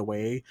shy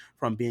away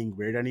from being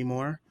weird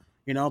anymore.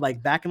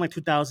 Like back in like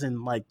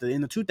 2000, like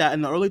in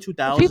the early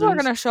Well, people are 2000s.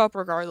 gonna show up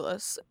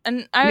regardless,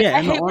 and Yeah, I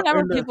and the hate art whenever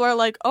and the people are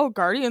like, "Oh,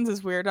 Guardians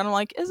is weird," and I'm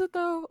like, "Is it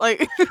though?"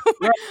 Like,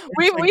 right,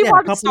 we it's like we yeah,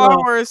 watched Star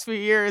Wars for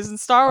years, and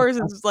Star Wars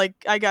a is like,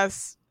 I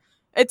guess,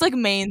 it's like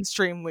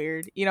mainstream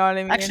weird. You know what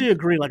I mean? actually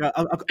agree. Like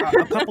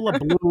a couple of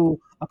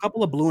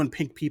blue and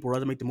pink people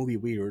doesn't make the movie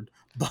weird,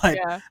 but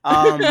Yeah.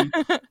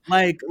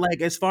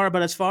 as far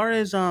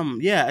as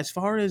as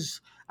far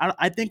as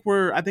I think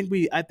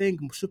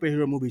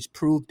superhero movies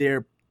prove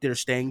their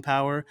staying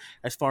power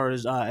as far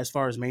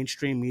as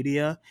mainstream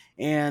media,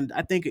 and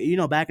I think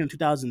back in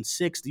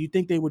 2006, do you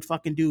think they would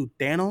fucking do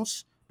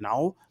Thanos?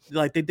 No,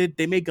 like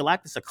they made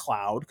Galactus a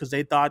cloud because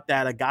they thought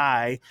that a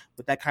guy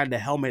with that kind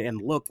of helmet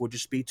and look would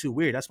just be too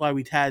weird. That's why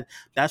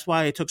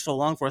it took so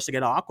long for us to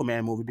get an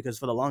Aquaman movie, because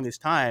for the longest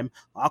time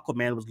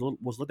Aquaman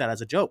was looked at as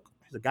a joke.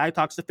 The guy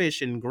talks to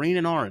fish in green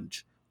and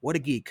orange. What a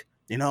geek,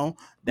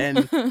 Then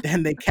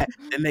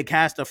they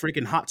cast a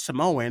freaking hot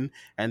Samoan,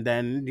 and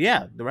then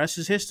yeah, the rest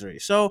is history.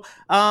 So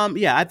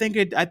yeah, I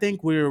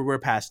think we're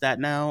past that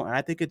now, and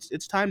I think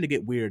it's time to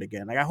get weird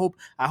again. Like I hope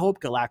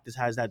Galactus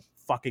has that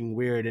fucking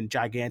weird and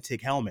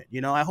gigantic helmet.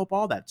 I hope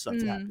all that stuff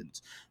Mm.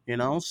 happens.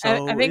 I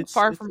So think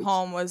Far From it's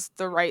Home was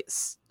a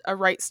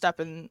right step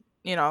in,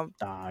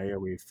 here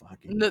we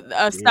fucking go.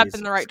 a step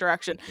in the right Jesus.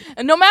 direction.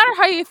 And no matter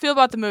how you feel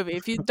about the movie,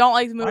 if you don't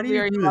like the Why do movie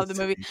you or you do love this the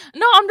to movie, me?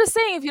 no, I'm just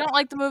saying if you don't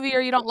like the movie or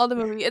you don't love the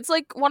movie, it's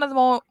like one of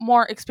the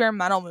more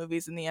experimental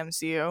movies in the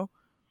MCU.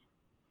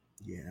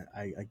 Yeah,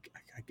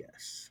 I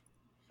guess.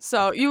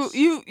 So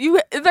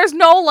you there's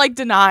no like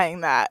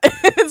denying that.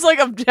 It's like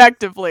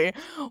objectively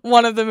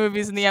one of the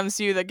movies in the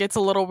MCU that gets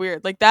a little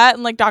weird. Like that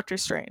and like Doctor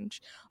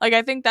Strange. Like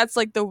I think that's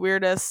like the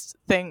weirdest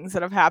things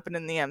that have happened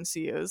in the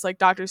MCU is like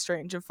Doctor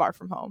Strange and Far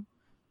From Home.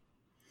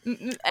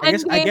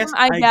 Endgame,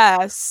 I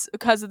guess,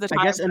 because of the time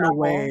I guess in a travel.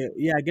 way,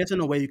 yeah, I guess in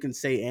a way you can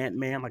say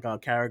Ant-Man, like a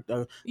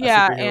character, a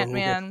Yeah, superhero who gets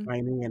Ant-Man.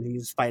 tiny and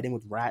he's fighting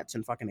with rats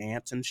and fucking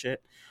ants and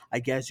shit. I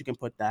guess you can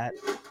put that.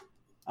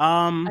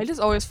 I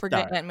just always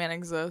forget Sorry. Ant-Man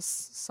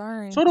exists.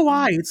 Sorry. So do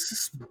I. It's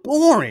just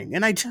boring,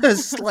 and I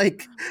just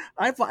like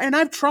I've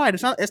tried.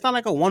 It's not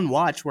like a one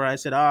watch where I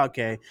said, "Oh,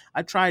 okay."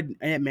 I tried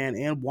Ant-Man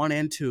and 1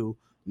 and 2.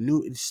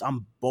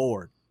 I'm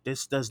bored.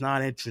 This does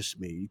not interest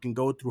me. You can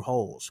go through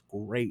holes.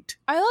 Great.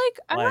 I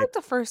like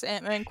the first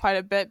Ant-Man quite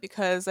a bit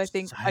because I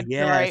think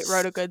Edgar Wright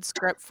wrote a good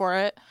script for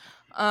it.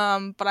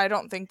 But I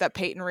don't think that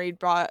Peyton Reed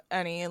brought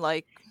any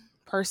like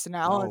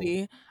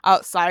personality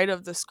outside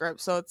of the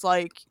script. So it's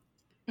like,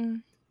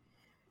 you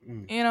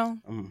know.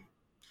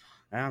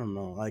 I don't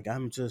know. Like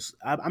I'm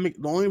the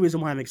only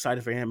reason why I'm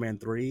excited for Ant-Man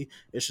 3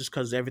 is just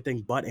because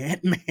everything but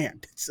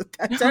Ant-Man.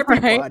 That's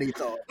everybody Right?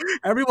 though.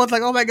 Everyone's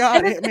like, oh my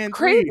god, And Ant-Man it's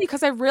 3. crazy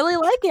because I really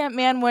like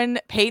Ant-Man when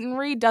Peyton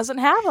Reed doesn't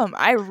have him.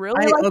 I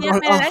really like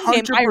Ant-Man in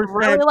Endgame. I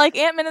really like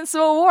Ant-Man in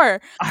Civil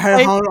War.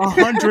 I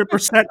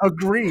 100%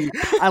 agree.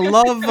 I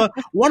love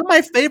one of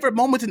my favorite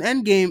moments in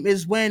Endgame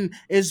is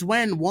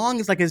when Wong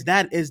is like, is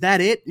that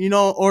it? You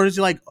know, or is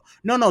he like,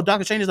 no,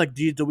 Doctor Strange is like,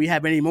 do we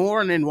have any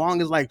more? And then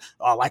Wong is like,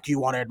 oh, like you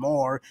wanted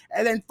more.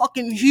 And then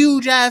fucking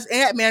huge ass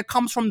Ant-Man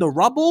comes from the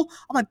rubble.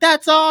 I'm like,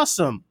 that's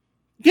awesome.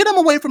 Get him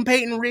away from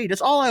Peyton Reed. That's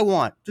all I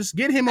want. Just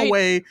get him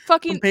away from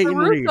Peyton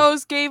Reed. The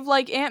Russos gave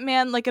like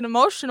Ant-Man like an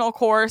emotional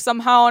core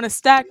somehow in a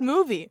stacked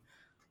movie.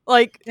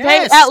 Like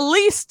they at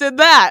least did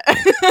that.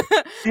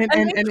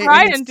 and they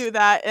try and do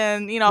that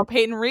in, you know,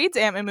 Peyton Reed's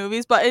Ant-Man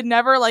movies, but it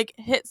never like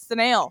hits the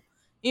nail.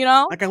 You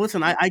know? Like I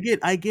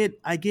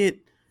get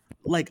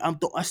like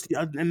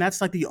and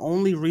that's like the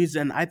only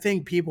reason I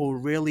think people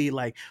really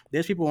like.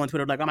 There's people on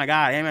Twitter like, oh my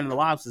god, Ant-Man and the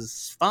Wasp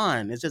is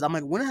fun. It's just I'm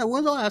like, when's the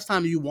last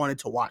time you wanted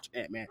to watch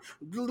Ant-Man?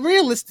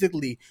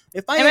 Realistically,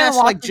 if I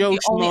ask like Joe Schmo,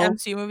 the only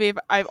MCU movie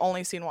I've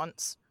only seen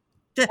once.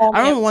 Yeah, I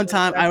remember one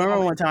time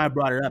I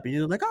brought it up and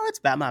you were like, oh, it's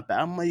bad, not bad.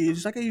 I'm like, I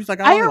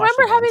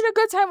remember having a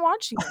good time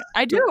watching it.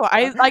 I do.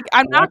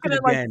 I'm not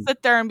gonna like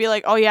sit there and be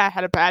like, oh yeah, I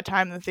had a bad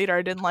time in the theater.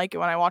 I didn't like it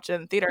when I watched it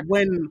in the theater.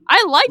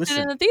 I liked it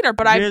in the theater,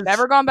 but I've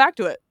never gone back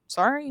to it.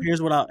 Sorry. Here's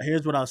what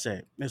I'll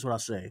say.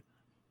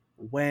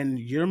 When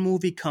your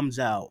movie comes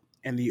out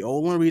and the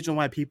only reason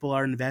why people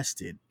are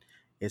invested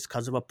is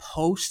because of a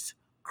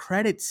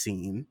post-credit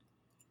scene,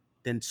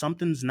 then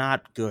something's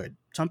not good.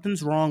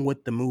 Something's wrong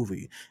with the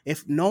movie.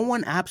 If no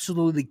one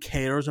absolutely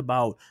cares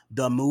about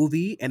the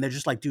movie and they're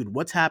just like, dude,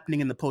 what's happening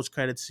in the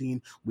post-credit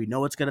scene? We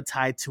know it's going to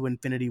tie to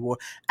Infinity War.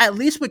 At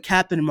least with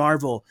Captain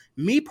Marvel,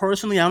 me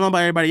personally, I don't know about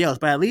everybody else,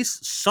 but at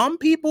least some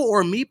people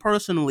or me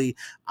personally,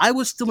 I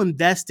was still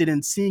invested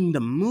in seeing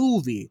the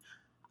movie.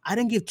 I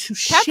didn't give two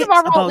shits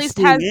about at least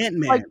seeing has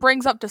Ant-Man. like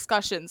brings up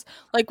discussions.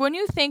 Like when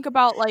you think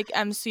about like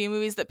MCU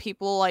movies that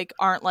people like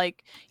aren't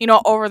like, you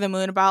know, over the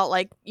moon about,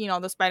 like, you know,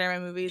 the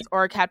Spider-Man movies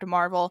or Captain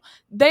Marvel,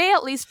 they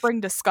at least bring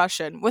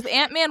discussion. With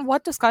Ant-Man,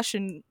 what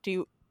discussion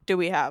do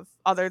we have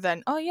other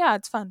than, oh yeah,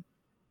 it's fun?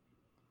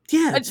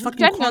 Yeah, it's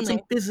fucking quantum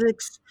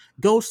physics.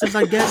 Ghost,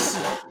 I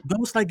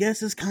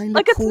guess is kind of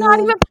like cool. It's not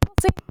even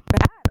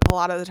bad a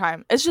lot of the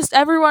time. It's just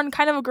everyone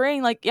kind of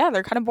agreeing like, yeah,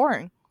 they're kind of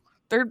boring.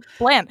 They're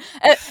bland.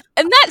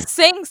 And that's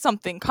saying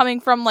something coming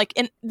from like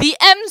in the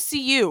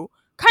MCU,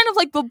 kind of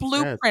like the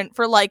blueprint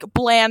for like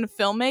bland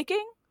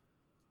filmmaking.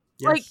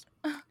 Yes.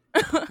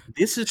 Like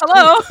this is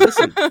hello.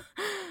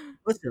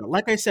 Listen,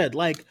 like I said,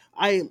 like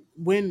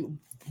when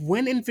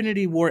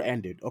Infinity War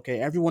ended, okay,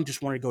 everyone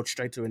just wanted to go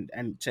straight to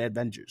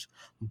Avengers.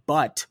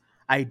 But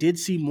I did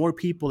see more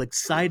people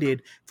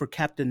excited for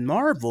Captain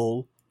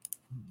Marvel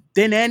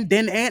than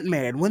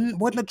Ant-Man. When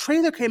the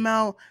trailer came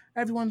out,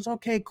 everyone's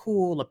okay,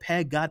 cool. The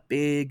peg got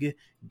big.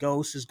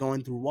 Ghost is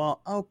going through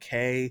wall.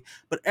 Okay.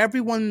 But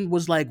everyone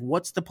was like,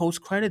 what's the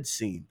post-credit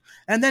scene?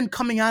 And then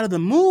coming out of the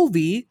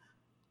movie,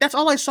 that's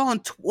all I saw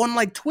on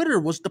like Twitter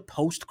was the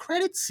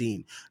post-credit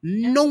scene.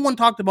 No one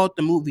talked about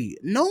the movie.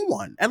 No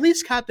one. At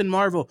least Captain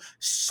Marvel,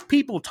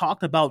 people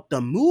talked about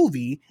the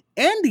movie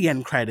and the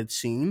end credit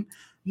scene.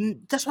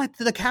 That's why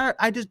the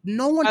character,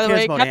 no one cares about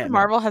Ant-Man. Captain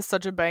Marvel has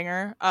such a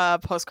banger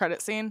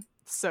post-credit scene.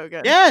 So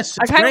good. Yes,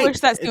 I kind of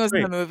wish that scene was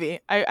in the movie.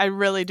 I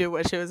really do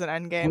wish it was an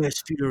Endgame.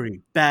 Wish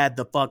Fury, bad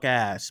the fuck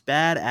ass,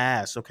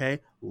 badass. Okay,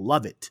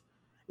 love it.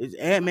 It's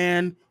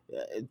Ant-Man.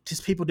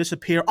 Just people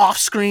disappear off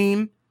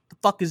screen. The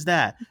fuck is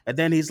that? And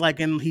then he's like,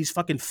 and he's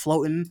fucking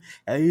floating,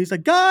 and he's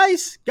like,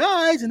 guys,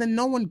 and then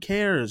no one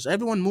cares.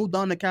 Everyone moved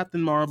on to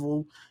Captain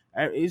Marvel.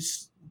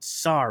 It's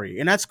sorry,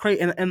 and that's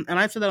crazy. And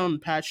I've said that on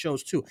past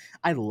shows too.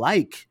 I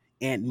like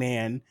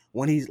Ant-Man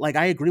when he's like,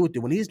 I agree with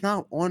you when he's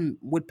not on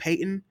with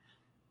Peyton.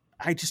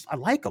 I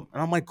like him, and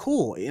I'm like,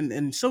 cool.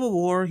 In Civil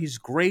War, he's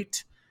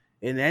great.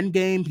 In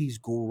Endgame, he's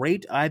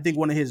great. I think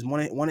one of his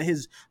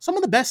some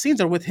of the best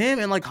scenes are with him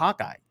and like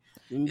Hawkeye.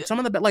 Some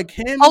of the like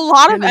A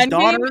lot of and his Endgame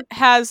daughter.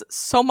 has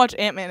so much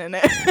Ant-Man in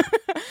it.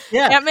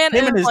 Yeah, Ant-Man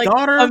him is and his like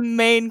daughter. a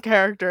main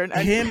character in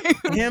him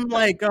Endgame. him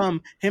like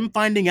him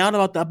finding out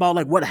about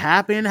like what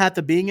happened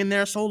after being in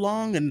there so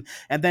long, and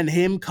then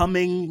him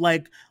coming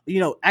like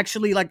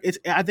actually like it's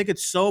I think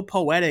it's so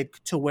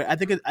poetic to where I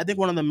think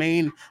one of the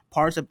main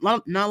parts that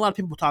not a lot of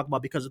people talk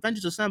about, because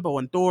Avengers Assemble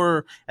and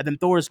Thor and then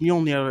Thor's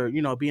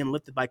Mjolnir being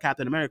lifted by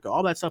Captain America,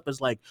 all that stuff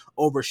is like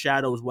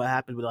overshadows what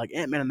happened with like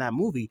Ant-Man in that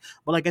movie.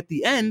 But like at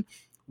the end,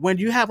 when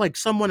you have like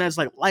someone as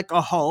like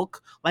a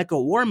Hulk, like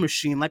a War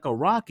Machine, like a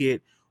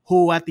Rocket,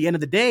 who at the end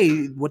of the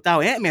day,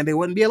 without Ant-Man, they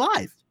wouldn't be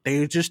alive.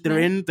 They're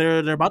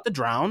about to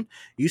drown.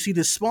 You see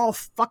this small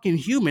fucking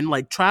human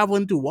like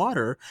traveling through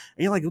water,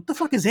 and you're like, what the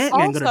fuck is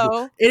Ant-Man gonna do?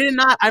 Also, It did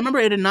not. I remember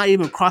it did not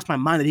even cross my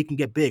mind that he can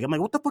get big. I'm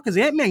like, what the fuck is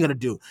Ant-Man gonna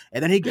do?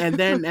 And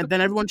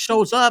then everyone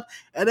shows up,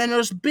 and then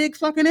there's big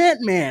fucking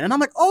Ant-Man, and I'm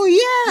like, oh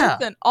yeah.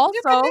 listen, You can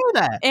also do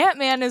that.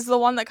 Ant-Man is the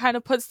one that kind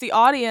of puts the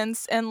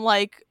audience in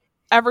like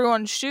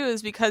everyone's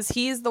shoes, because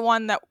he's the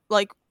one that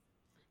like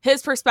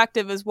his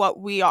perspective is what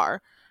we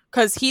are,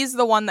 because he's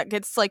the one that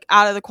gets like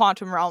out of the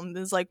quantum realm and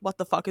is like, what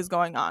the fuck is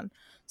going on?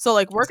 So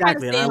like we're Exactly,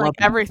 kind and I of seeing love like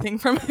that. everything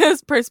from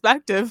his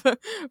perspective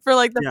for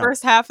like the Yeah.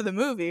 first half of the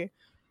movie.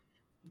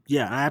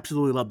 Yeah, I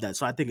absolutely love that.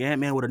 So I think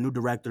Ant-Man with a new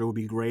director would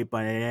be great,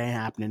 but it ain't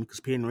happening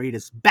because Peyton Reed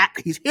is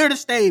back. He's here to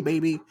stay,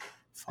 baby.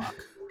 Fuck.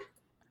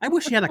 I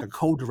wish he had like a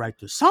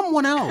co-director,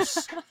 someone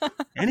else.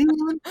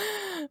 Anyone?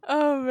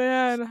 Oh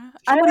man,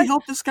 Somebody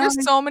help this guy.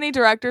 There's so many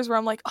directors where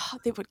I'm like, oh,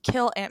 they would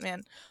kill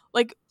Ant-Man.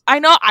 Like I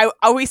know,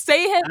 we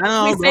say him, I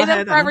know, we go say ahead,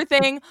 them for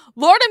everything.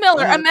 Lord and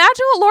Miller, ahead.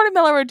 imagine what Lord and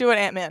Miller would do at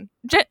Ant-Man.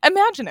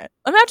 Imagine it.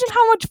 Imagine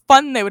how much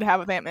fun they would have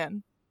with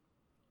Ant-Man.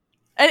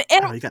 And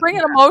bring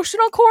an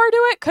emotional core to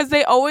it, because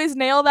they always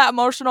nail that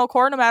emotional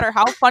core no matter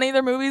how funny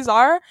their movies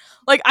are.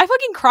 Like, I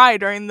fucking cry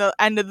during the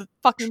end of the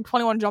fucking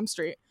 21 Jump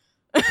Street.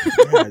 Yeah,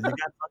 you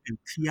got fucking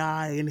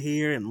T.I. in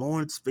here and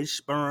Lawrence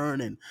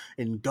Fishburne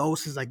and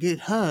Ghost is like, it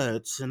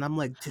hurts. And I'm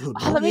like, dude,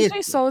 That makes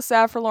me so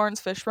sad for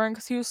Lawrence Fishburne,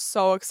 because he was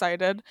so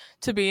excited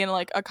to be in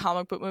like a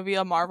comic book movie,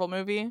 a Marvel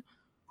movie.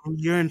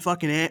 You're in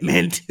fucking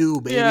Ant-Man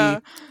 2, baby. Yeah.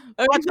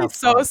 It makes me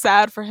so fuck?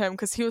 sad for him,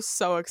 because he was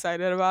so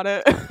excited about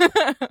it.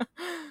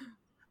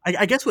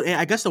 I guess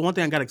the one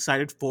thing I got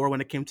excited for when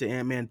it came to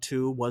Ant-Man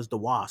 2 was the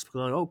Wasp.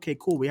 Because like, okay,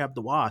 cool, we have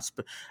the Wasp,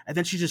 and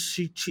then she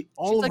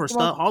all of her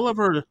stuff, all of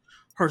her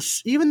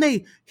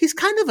he's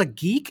kind of a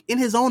geek in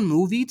his own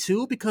movie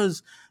too,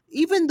 because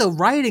even the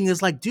writing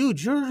is like,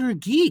 dude, you're a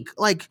geek.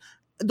 Like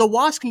the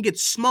Wasp can get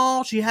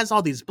small. She has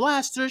all these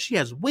blasters. She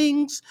has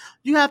wings.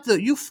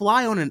 You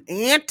fly on an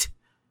ant,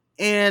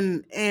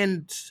 and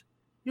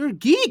you're a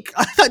geek.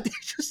 I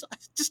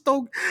just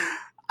don't.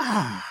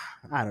 I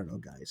don't know,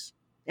 guys.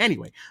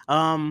 Anyway,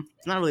 not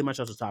really much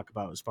else to talk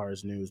about as far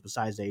as news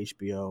besides the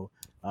HBO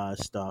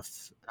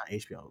stuff. Not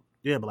HBO,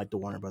 yeah, but like the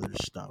Warner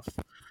Brothers stuff,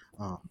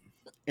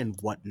 and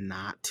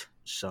whatnot.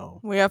 So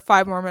we have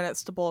 5 more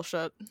minutes to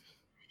bullshit.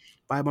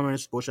 5 more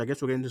minutes to bullshit. I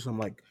guess we'll get into some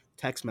like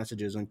text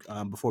messages and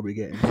before we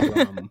get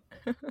into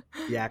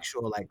the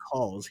actual like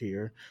calls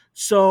here.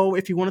 So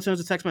if you want to send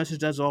us a text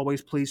message, as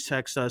always, please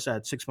text us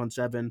at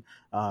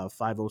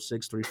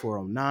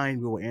 617-506-3409.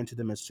 We will answer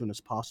them as soon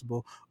as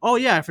possible. Oh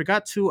yeah, I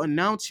forgot to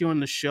announce you on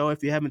the show.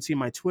 If you haven't seen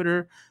my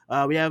Twitter,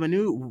 we have a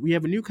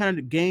new kind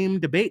of game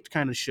debate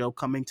kind of show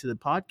coming to the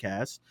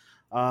podcast.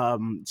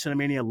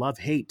 Cinemania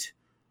Love/Hate.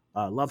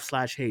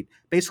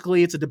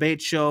 Basically, it's a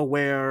debate show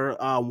where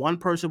one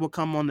person will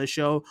come on the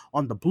show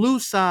on the blue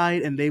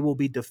side and they will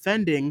be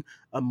defending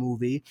a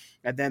movie,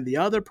 and then the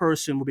other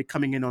person will be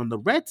coming in on the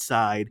red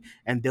side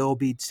and they'll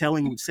be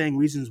saying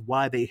reasons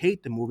why they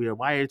hate the movie or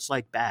why it's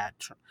like bad.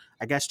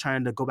 I guess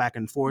trying to go back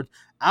and forth.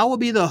 I will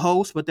be the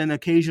host, but then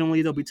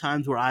occasionally there'll be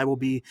times where I will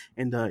be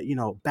in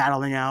the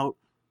battling out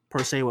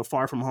per se with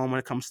Far From Home when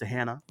it comes to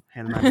Hannah.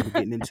 Hannah and I will be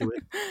getting into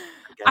it.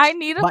 I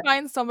need to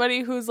find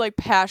somebody who's like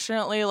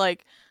passionately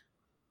like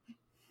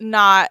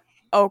not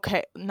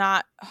okay,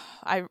 not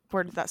I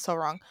worded that so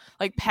wrong.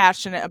 Like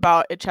passionate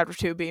about It Chapter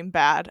 2 being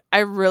bad. I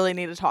really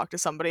need to talk to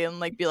somebody and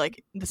like be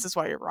like, this is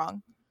why you're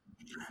wrong.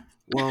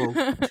 Well,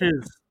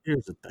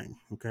 here's the thing,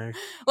 okay?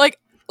 Like,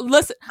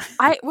 listen,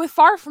 with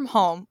Far From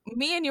Home,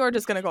 me and you are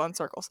just gonna go in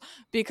circles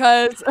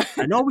because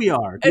I know we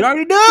are. We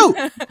already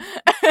do.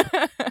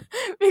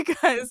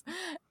 Because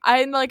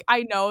I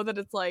know that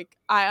it's like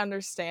I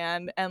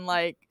understand and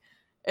like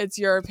it's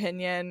your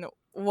opinion,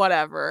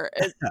 whatever.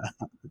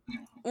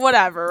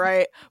 Whatever,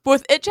 right? But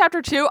with It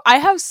Chapter 2, I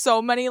have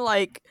so many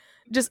like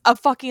just a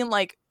fucking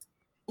like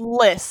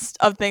list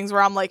of things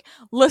where I'm like,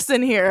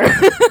 listen here.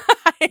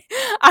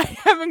 I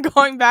have been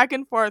going back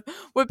and forth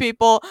with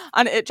people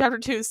on It Chapter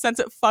 2 since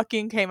it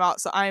fucking came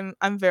out, so I'm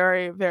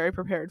very, very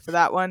prepared for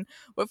that one.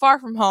 With Far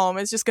From Home,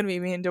 it's just gonna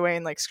be me and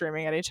Dwayne like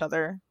screaming at each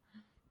other.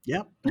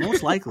 Yep,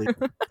 most likely.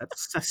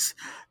 That's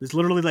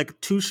literally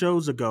like 2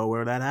 shows ago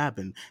where that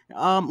happened.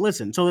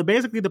 Listen, so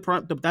basically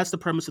that's the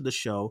premise of the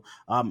show.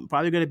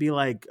 Probably going to be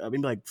like maybe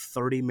like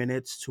 30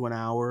 minutes to an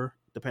hour,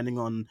 depending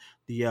on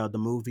the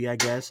movie, I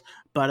guess.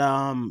 But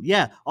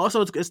yeah.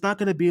 Also, it's not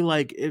gonna be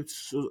like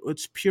it's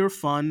pure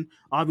fun.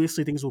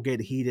 Obviously, things will get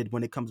heated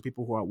when it comes to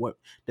people who are what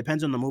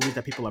depends on the movies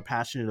that people are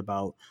passionate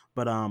about.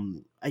 But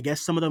I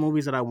guess some of the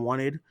movies that I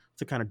wanted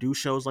to kind of do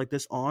shows like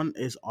this on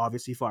is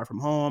obviously Far From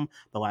Home.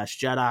 The Last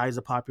Jedi is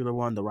a popular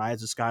one. The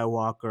Rise of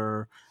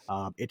Skywalker.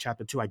 It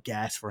Chapter 2, I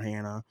guess, for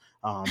Hannah.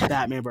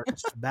 Batman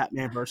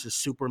versus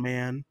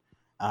Superman.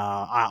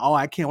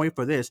 I can't wait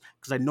for this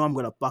because I know I'm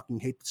gonna fucking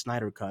hate the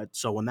Snyder Cut.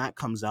 So when that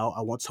comes out,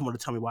 I want someone to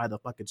tell me why the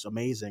fuck it's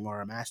amazing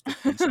or a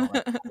masterpiece and all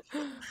that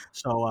bullshit.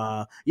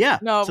 So yeah.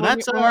 No, So when,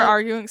 that's when we're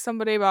arguing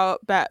somebody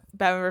about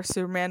Batman vs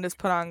Superman, just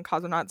put on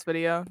Cosmonauts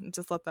video and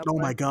just let that oh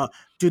play. my god,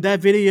 dude,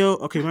 that video.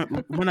 Okay, we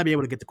might not be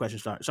able to get the question.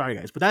 Sorry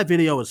guys, but that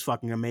video is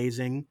fucking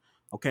amazing.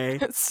 Okay,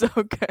 It's so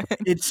good.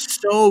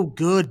 it's so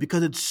good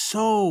because it's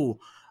so.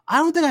 I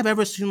don't think I've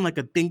ever seen like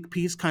a think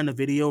piece kind of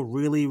video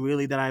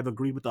really that I've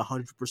agreed with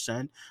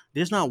 100%.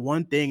 There's not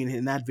one thing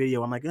in that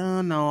video I'm like,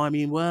 oh no, I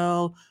mean,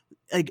 well,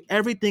 like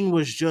everything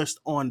was just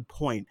on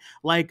point.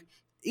 Like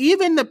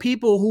even the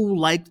people who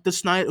like the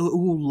Snyder,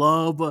 who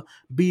love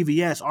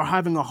BVS, are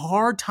having a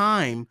hard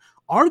time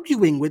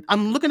arguing with.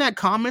 I'm looking at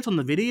comments on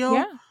the video,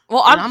 Yeah.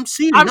 Well, and I'm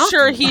seeing I'm nothing.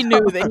 sure he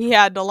knew that he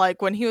had to like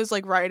when he was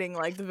like writing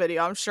like the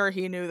video. I'm sure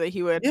he knew that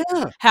he would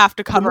Yeah, have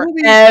to cover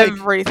movie is, like-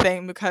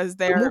 everything because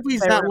the they're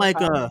movie's they were not like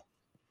gonna a.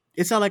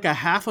 It's not like a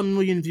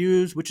 500,000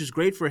 views, which is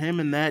great for him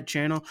and that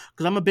channel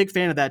because I'm a big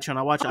fan of that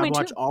channel. I me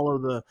watch too. all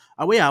of the.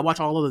 Oh yeah, I watch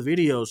all of the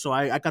videos. So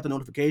I got the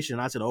notification.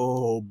 I said,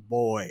 "Oh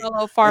boy!"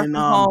 Hello, Far And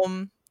From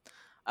Home.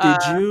 did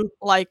you?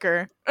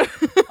 Liker.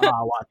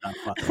 Oh, what the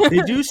fuck?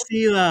 Did you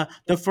see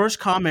the first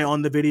comment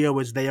on the video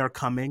was "They are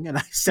coming," and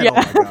I said, "Oh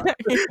my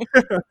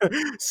god!"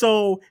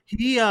 So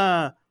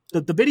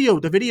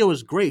the video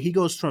is great. He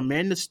goes from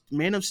Man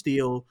of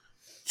Steel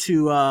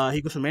to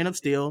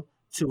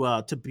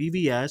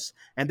BVS,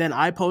 and then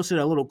I posted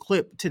a little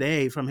clip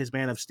today from his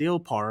Man of Steel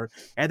part,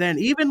 and then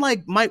even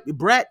like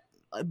Brett.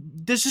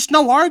 There's just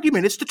no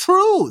argument. It's the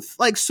truth.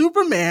 Like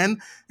Superman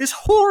is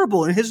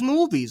horrible in his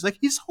movies. Like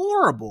he's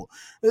horrible.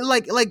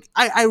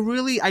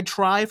 I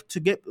try to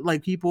get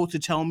like people to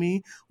tell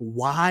me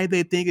why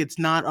they think it's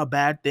not a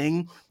bad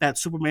thing that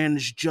Superman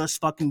is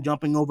just fucking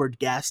jumping over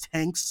gas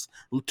tanks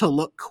to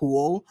look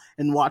cool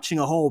and watching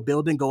a whole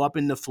building go up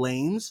into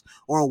flames,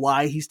 or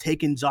why he's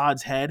taking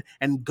Zod's head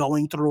and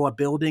going through a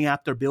building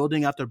after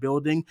building after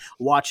building,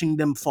 watching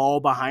them fall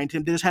behind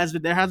him. There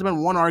hasn't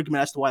been one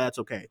argument as to why that's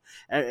okay.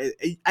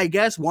 I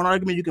guess one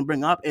argument you can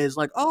bring up is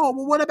like, oh,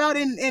 well, what about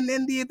in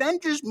the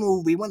Avengers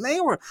movie when they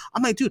were?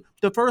 I'm like, dude,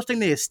 the first thing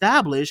they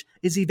establish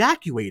is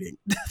evacuating.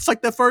 That's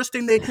like the first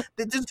thing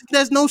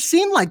there's no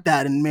scene like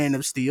that in Man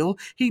of Steel.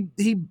 He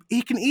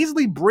can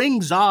easily bring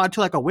Zod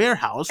to like a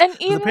warehouse, And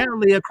even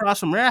apparently across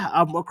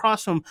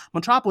from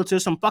Metropolis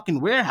there's some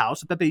fucking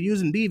warehouse that they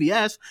use in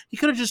BVS. He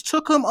could have just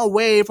took him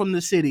away from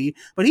the city,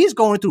 but he's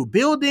going through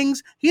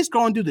buildings. He's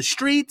going through the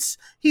streets.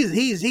 He's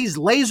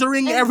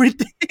lasering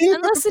everything. and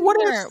listen What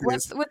here, is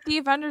this? with the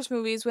Avengers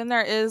movies, when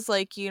there is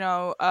like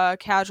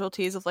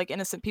casualties of like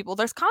innocent people,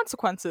 there's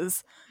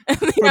consequences in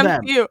the For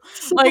them. MCU.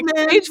 Like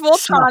Superman, Age of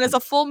Ultron nothing. is a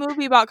full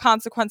movie about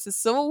consequences.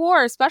 Civil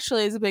War,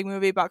 especially, is a big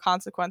movie about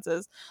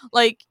consequences.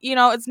 Like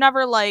it's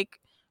never like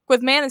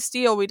with Man of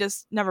Steel, we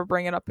just never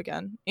bring it up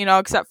again.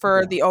 Except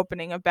for the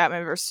opening of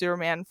Batman vs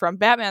Superman from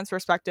Batman's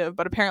perspective,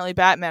 but apparently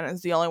Batman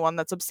is the only one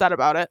that's upset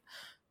about it.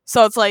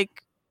 So it's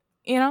like,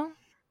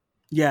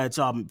 Yeah, it's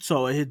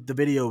the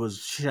video was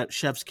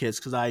chef's kiss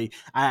because I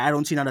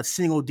don't see not a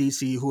single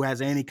DC who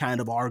has any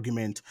kind of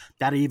argument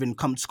that even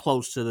comes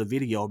close to the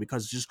video,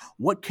 because just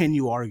what can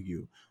you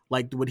argue?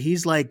 Like when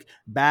he's like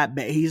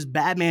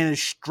Batman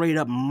is straight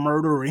up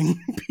murdering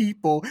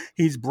people,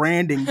 he's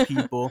branding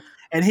people.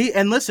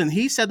 And listen,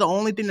 he said the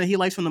only thing that he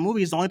likes from the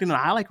movie is the only thing that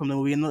I like from the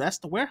movie, and that's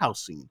the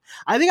warehouse scene.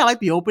 I think I like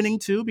the opening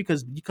too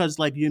because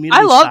like you immediately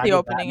I love side the with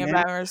opening of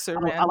Batman. Batman vs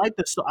Superman. I like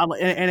this,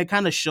 and it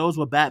kind of shows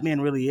what Batman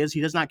really is.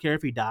 He does not care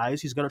if he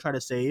dies. He's going to try to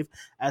save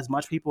as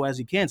much people as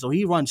he can. So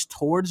he runs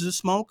towards the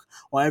smoke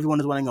while everyone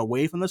is running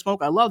away from the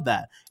smoke. I love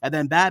that. And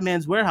then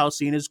Batman's warehouse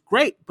scene is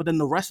great, but then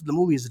the rest of the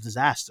movie is a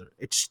disaster.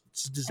 It's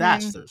a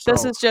disaster.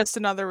 This is just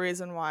another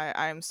reason why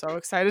I'm so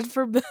excited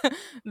for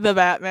the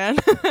Batman,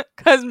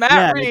 because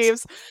Matt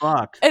Reeves.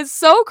 It's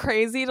so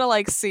crazy to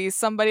like see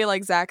somebody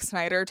like Zack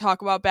Snyder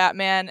talk about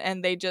Batman,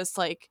 and they just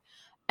like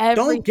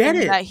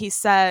everything that he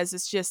says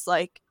is just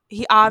like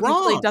he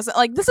obviously doesn't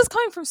like. This is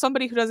coming from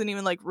somebody who doesn't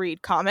even like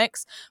read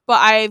comics, but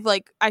I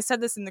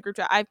said this in the group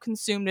chat, I've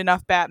consumed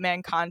enough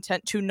Batman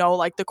content to know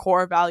like the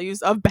core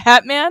values of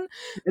Batman,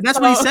 and that's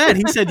what he said.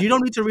 He said you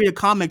don't need to read a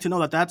comic to know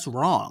that that's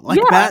wrong. Like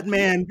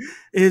Batman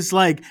is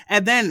like,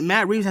 and then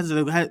Matt Reeves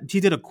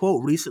he did a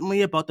quote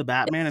recently about the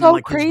Batman, it's and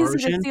like crazy his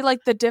version. To see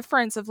like the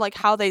difference of like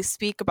how they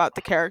speak about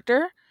the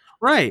character,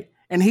 right?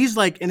 And he's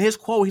like, in his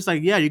quote, he's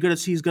like, "Yeah, you're gonna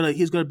see he's gonna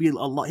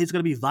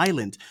be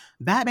violent.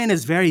 Batman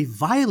is very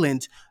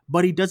violent,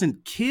 but he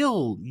doesn't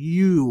kill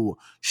you.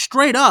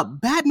 Straight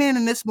up, Batman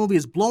in this movie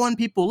is blowing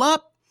people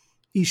up.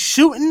 He's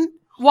shooting.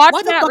 Watch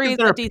Matt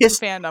Reeves at DC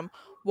Fandom.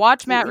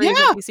 Watch Matt Reeves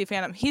Yeah. at DC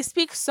Fandom. He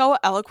speaks so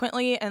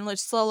eloquently and like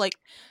so like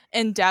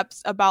in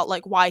depth about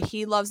like why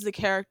he loves the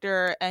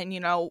character and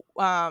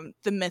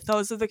the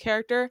mythos of the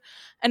character.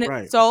 And it's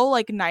Right. so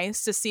like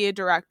nice to see a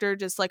director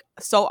just like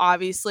so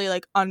obviously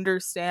like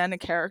understand a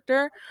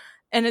character.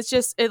 And it's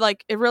just it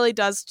really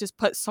does just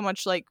put so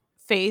much like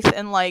faith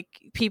in like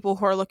people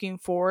who are looking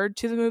forward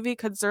to the movie,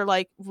 because they're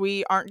like,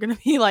 we aren't gonna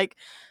be like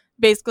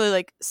basically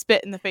like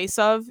spit in the face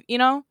of,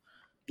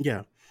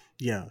 Yeah.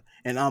 Yeah.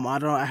 And I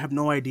don't. I have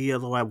no idea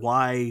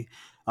why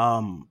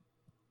um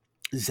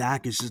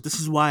Zach is just. This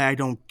is why I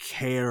don't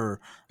care.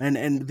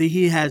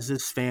 He has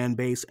this fan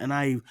base, and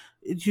I've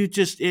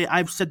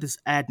said this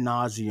ad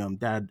nauseum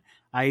that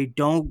I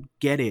don't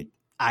get it.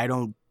 I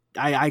don't.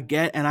 I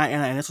get,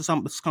 and this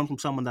comes from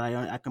someone that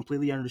I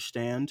completely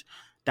understand.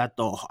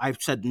 I've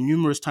said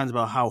numerous times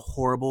about how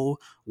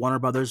horrible Warner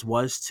Brothers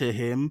was to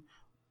him,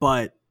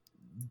 but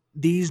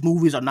these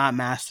movies are not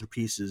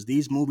masterpieces.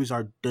 These movies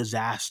are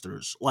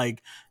disasters.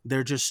 Like,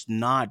 they're just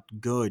not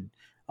good.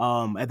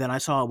 And then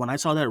when I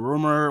saw that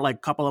rumor like a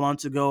couple of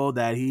months ago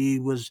that he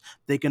was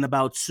thinking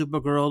about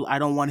Supergirl, I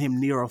don't want him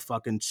near a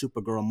fucking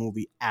Supergirl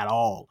movie at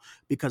all,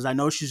 because I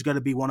know she's gonna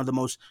be one of the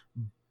most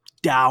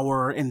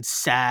dour and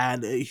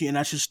sad, and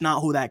that's just not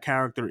who that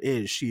character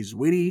is. She's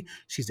witty,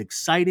 she's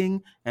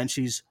exciting, and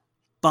she's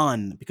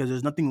fun, because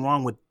there's nothing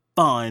wrong with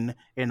fun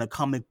in a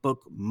comic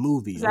book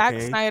movie. Zack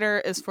Okay,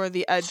 Snyder is for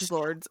the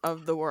edgelords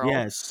of the world.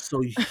 yes,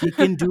 so he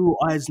can do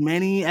as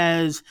many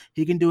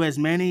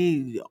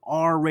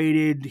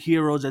R-rated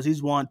heroes as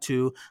he's want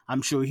to.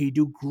 I'm sure he'd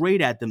do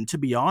great at them. To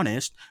be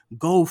honest,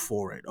 go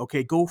for it.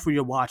 Okay, go for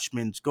your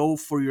Watchmen's, go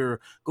for your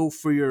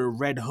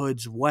Red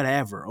Hoods,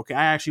 whatever. Okay,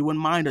 I actually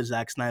wouldn't mind a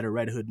Zack Snyder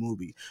Red Hood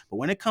movie, but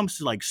when it comes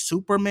to like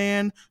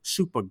Superman,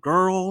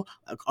 Supergirl,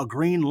 a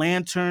Green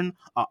Lantern,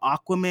 a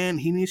Aquaman,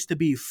 he needs to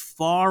be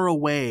far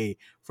away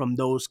from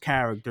those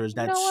characters You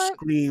that know what?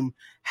 scream I would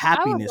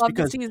happiness, love to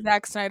because see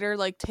Zack Snyder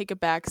like take a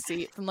back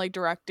seat from like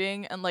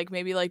directing and like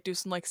maybe like do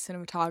some like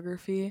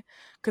cinematography,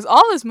 because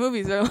all his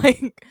movies are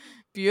like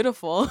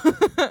beautiful.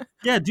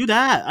 yeah, do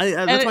that.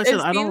 And That's why I said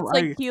it I seems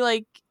don't.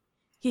 like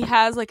he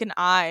has like an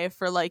eye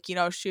for like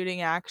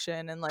shooting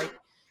action and like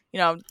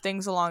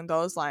things along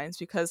those lines,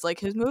 because like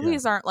his Yeah,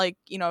 movies aren't like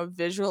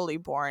visually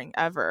boring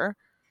ever.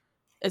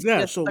 It's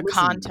yeah. just So the listen,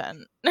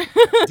 content.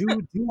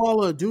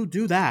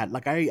 do that.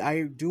 Like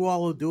I do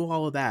all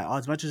of that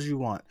as much as you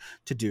want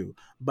to do.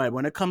 But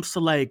when it comes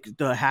to like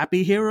the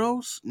happy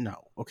heroes,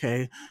 no.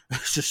 Okay,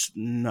 it's just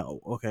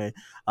no. Okay.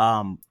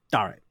 All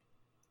right.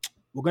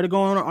 We're gonna go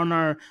on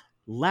our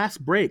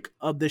last break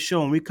of the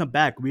show. When we come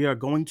back, we are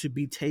going to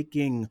be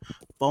taking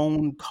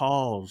phone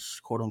calls,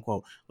 quote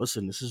unquote.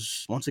 Listen, this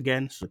is once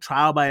again it's a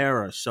trial by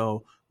error,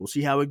 so we'll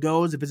see how it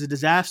goes. If it's a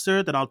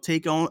disaster, then I'll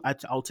take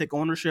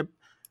ownership.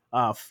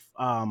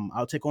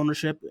 I'll take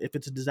ownership if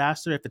it's a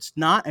disaster. If it's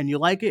not, and you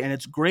like it and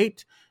it's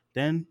great,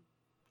 then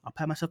I'll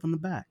pat myself on the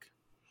back.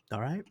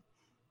 All right.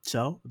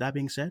 So with that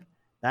being said,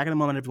 back in a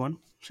moment, everyone.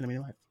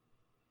 Cinemania Live.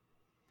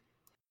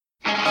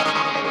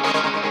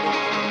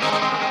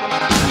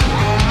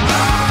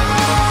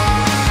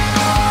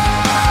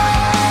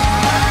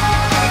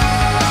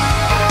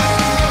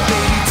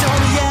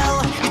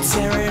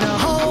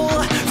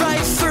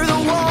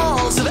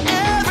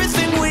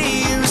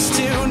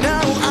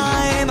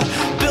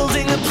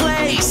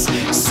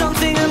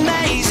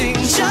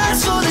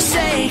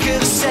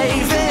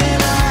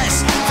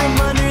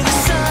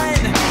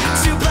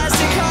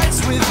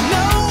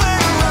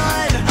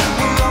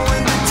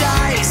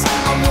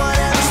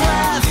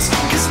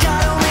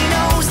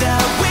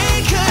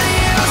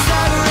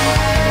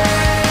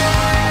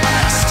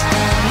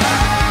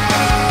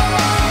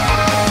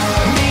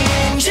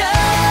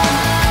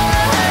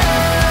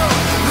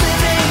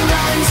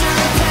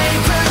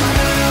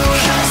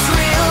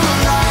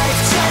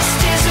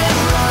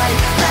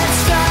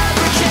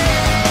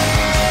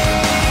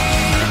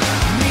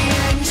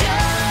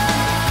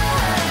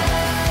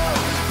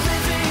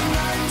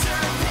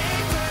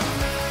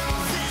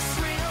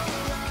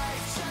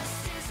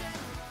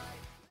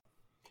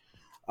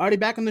 Already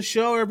back on the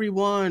show,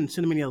 everyone.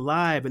 Cinemania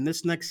Live. In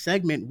this next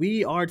segment,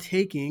 we are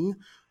taking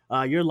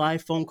your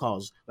live phone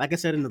calls. Like I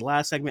said in the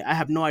last segment, I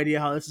have no idea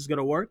how this is going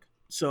to work,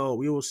 so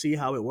we will see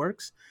how it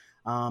works.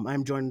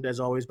 I'm joined, as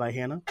always, by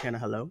Hannah. Hannah,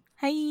 hello.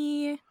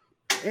 Hi.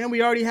 And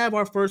we already have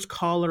our first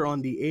caller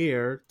on the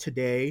air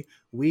today.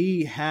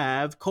 We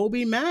have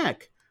Kobe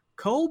Mack.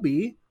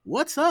 Kobe,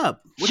 what's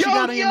up? What you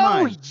got on your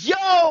mind?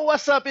 Yo,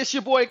 what's up? It's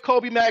your boy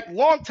Kobe Mack,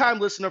 long-time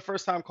listener,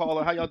 first-time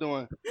caller. How y'all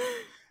doing?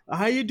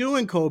 How you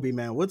doing, Kobe,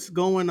 man? What's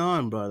going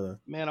on, brother?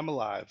 Man, I'm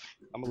alive.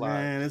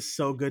 Man, it's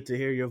so good to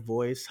hear your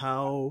voice.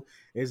 How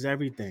is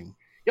everything?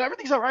 Yeah,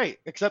 everything's all right,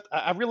 except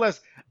I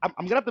realized I'm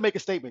going to have to make a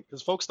statement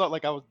because folks thought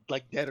like I was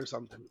like dead or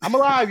something. I'm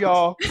alive,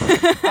 y'all.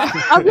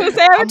 I was going to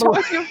say, I haven't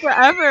talked to you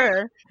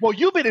forever. Well,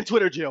 you've been in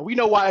Twitter jail. We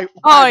know why.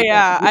 Oh,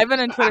 yeah. I've been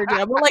in Twitter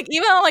jail. But like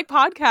even on like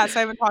podcasts,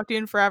 I haven't talked to you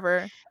in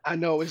forever. I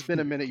know. It's been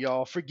a minute,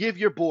 y'all. Forgive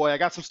your boy. I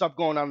got some stuff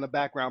going on in the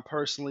background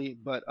personally,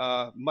 but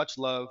much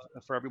love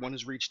for everyone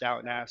who's reached out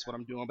and asked what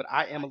I'm doing. But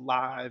I am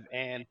alive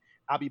and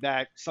I'll be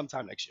back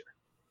sometime next year.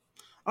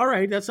 All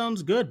right, that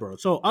sounds good, bro.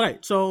 So, all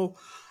right, so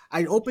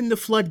I opened the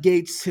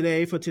floodgates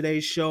today for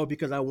today's show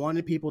because I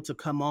wanted people to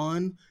come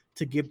on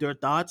to give their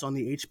thoughts on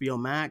the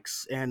HBO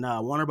Max and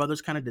Warner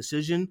Brothers kind of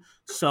decision.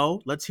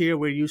 So, let's hear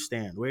where you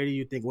stand. Where do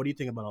you think? What do you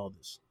think about all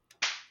this?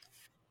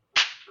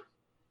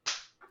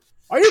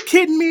 Are you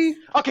kidding me?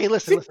 Okay,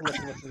 listen.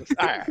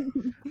 All right.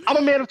 I'm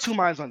a man of two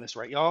minds on this,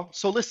 right, y'all?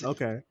 So listen.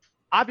 Okay.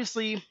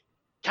 Obviously,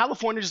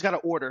 California just got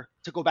an order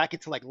to go back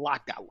into like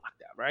lockdown,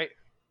 right?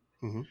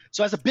 Mm-hmm.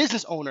 So as a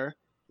business owner,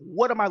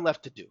 what am I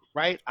left to do,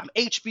 right? I'm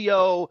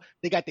HBO.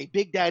 They got their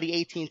big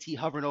daddy AT&T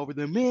hovering over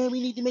them. Man,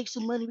 we need to make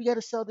some money. We got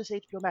to sell this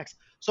HBO Max.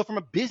 So from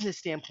a business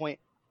standpoint,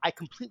 I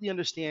completely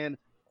understand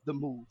the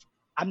move.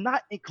 I'm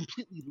not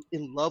completely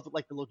in love with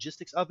like the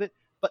logistics of it,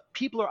 but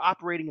people are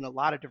operating in a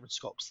lot of different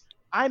scopes.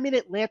 I'm in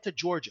Atlanta,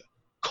 Georgia.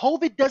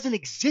 COVID doesn't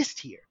exist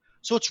here.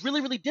 So it's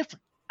really, really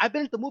different. I've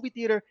been at the movie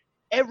theater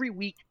every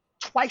week,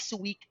 twice a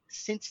week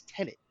since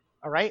Tenet.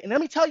 All right. And let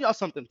me tell y'all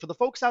something. For the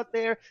folks out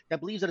there that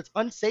believes that it's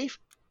unsafe,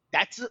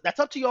 that's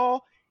up to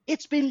y'all.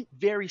 It's been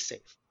very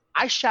safe.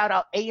 I shout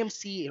out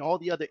AMC and all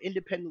the other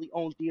independently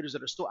owned theaters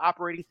that are still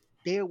operating.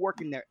 They're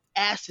working their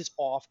asses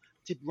off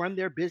to run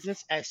their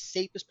business as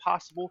safe as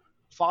possible,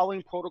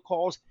 following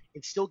protocols,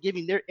 and still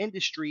giving their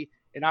industry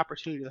an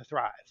opportunity to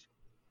thrive.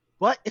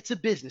 But it's a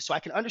business, so I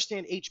can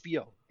understand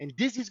HBO. And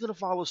Disney's going to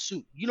follow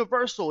suit.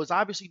 Universal is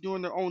obviously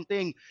doing their own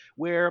thing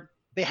where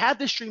they have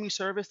this streaming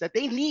service that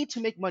they need to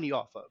make money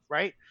off of,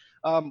 right?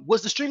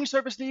 Was the streaming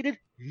service needed?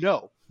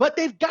 No. But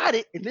they've got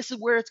it, and this is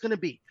where it's going to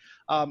be.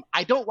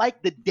 I don't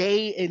like the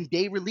day and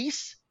day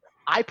release.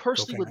 I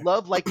personally would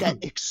love like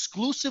that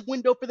exclusive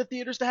window for the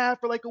theaters to have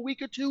for like a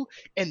week or two,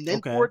 and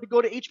then for it to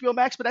go to HBO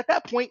Max. But at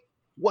that point,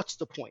 what's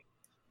the point?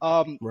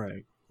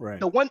 Right.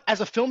 The one,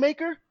 as a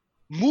filmmaker,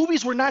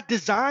 movies were not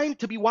designed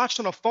to be watched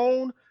on a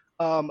phone,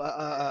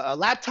 a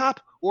laptop,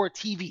 or a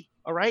TV.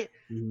 All right.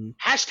 Mm-hmm.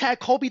 Hashtag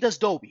Kobe does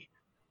Dobie.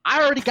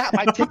 I already got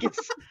my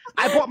tickets.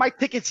 I bought my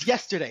tickets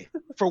yesterday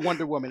for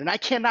Wonder Woman, and I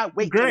cannot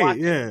wait to watch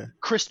it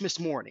Christmas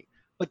morning.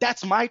 But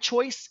that's my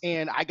choice,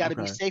 and I got to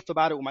be safe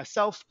about it with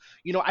myself.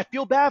 You know, I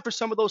feel bad for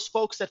some of those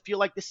folks that feel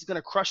like this is going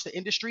to crush the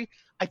industry.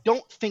 I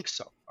don't think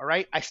so. All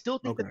right. I still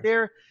think that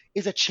there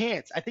is a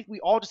chance. I think we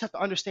all just have to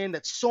understand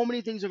that so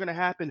many things are going to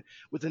happen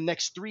within the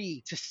next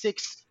 3 to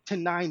 6 to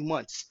 9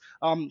 months.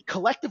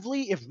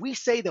 Collectively, if we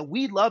say that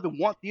we love and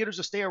want theaters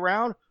to stay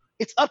around,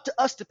 it's up to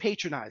us to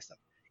patronize them.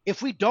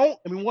 If we don't,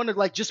 and we want to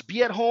like just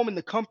be at home in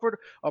the comfort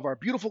of our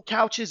beautiful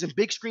couches and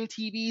big screen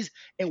TVs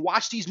and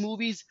watch these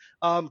movies,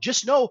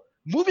 just know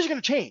movies are going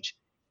to change.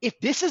 If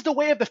this is the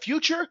way of the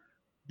future,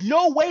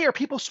 no way are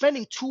people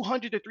spending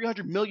 $200 to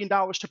 $300 million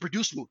to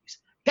produce movies.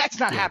 That's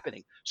not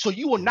happening. So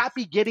you will not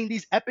be getting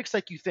these epics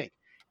like you think.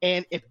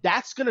 And if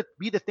that's going to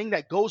be the thing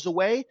that goes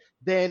away,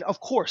 then of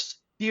course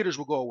theaters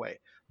will go away.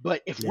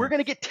 But if we're going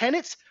to get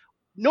tenants,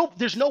 nope,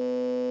 there's no.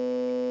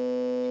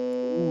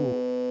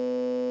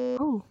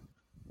 Ooh.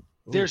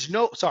 There's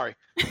no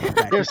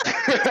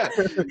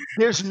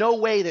there's no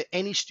way that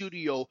any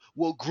studio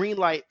will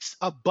greenlight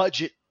a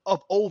budget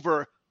of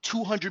over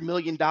 $200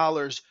 million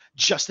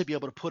just to be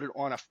able to put it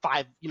on a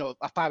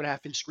 5.5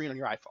 inch screen on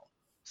your iPhone.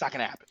 It's not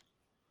gonna happen.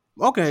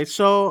 Okay,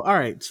 so all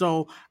right,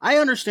 so I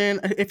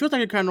understand. It feels like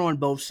you're kind of on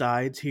both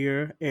sides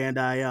here, and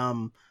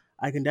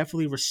I can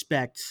definitely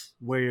respect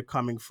where you're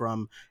coming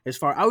from. As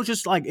far, I was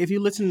just like, if you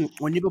listen,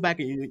 when you go back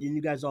and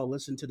you guys all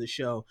listen to the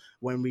show,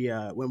 when we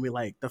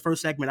like the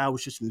first segment, I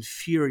was just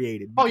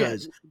infuriated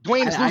because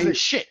Dwayne is losing his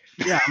shit.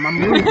 Yeah, I'm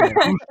losing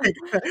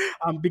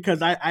it.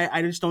 Because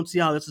I just don't see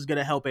how this is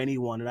gonna help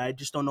anyone, and I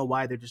just don't know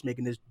why they're just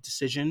making this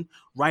decision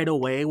right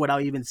away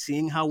without even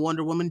seeing how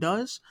Wonder Woman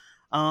does.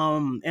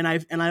 And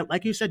I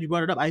like you said, you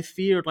brought it up. I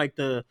fear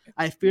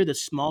the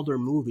smaller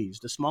movies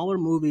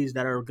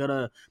that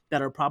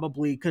are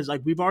probably, because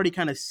like we've already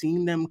kind of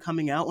seen them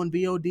coming out on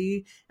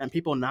VOD and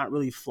people not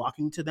really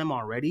flocking to them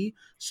already.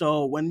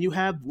 So when you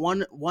have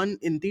one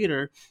in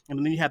theater and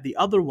then you have the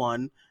other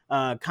one,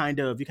 you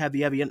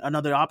have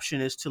another option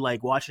is to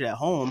like watch it at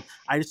home.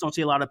 I just don't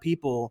see a lot of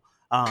people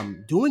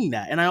doing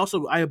that. And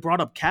I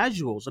brought up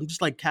casuals. I'm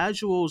just like,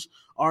 casuals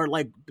are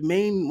like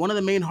one of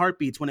the main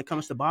heartbeats when it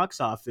comes to box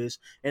office.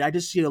 And I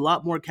just see a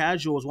lot more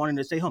casuals wanting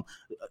to stay home.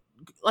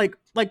 Like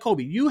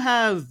Kobe, you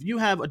have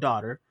a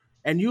daughter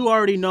and you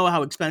already know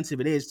how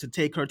expensive it is to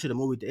take her to the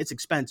movie. It's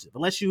expensive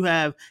if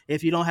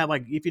you don't have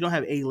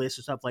A-list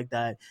or stuff like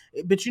that,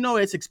 but you know,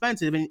 it's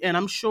expensive. And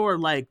I'm sure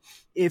like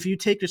if you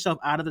take yourself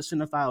out of the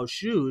cinephile's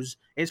shoes,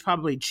 it's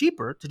probably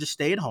cheaper to just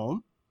stay at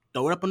home,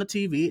 throw it up on the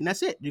TV, and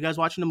that's it. You guys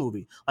watching the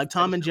movie like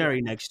Tom and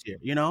Jerry next year,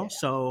 you know? Yeah.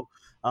 So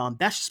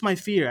that's just my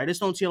fear. I just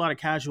don't see a lot of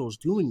casuals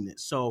doing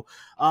this. So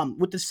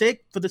for the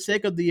sake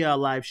of the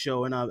live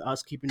show and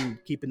us keeping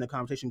the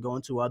conversation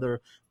going to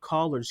other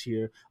callers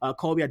here,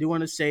 Colby, I do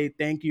want to say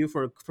thank you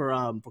for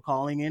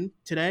calling in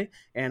today,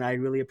 and I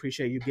really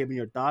appreciate you giving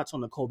your thoughts on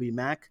the Colby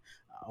Mack.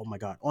 oh my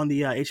god, on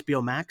the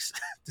HBO Max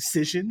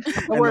decision.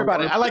 Don't worry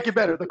about it. I like it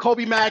better. The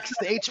Kobe Max,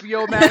 the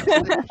HBO Max.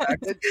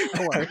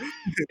 Don't worry,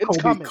 it's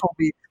coming.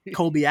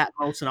 Kobe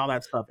Atmos and all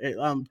that stuff.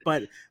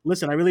 But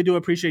listen, I really do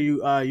appreciate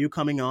you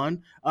coming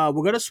on.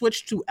 We're gonna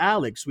switch to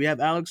Alex. We have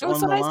Alex on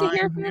the line. It was nice to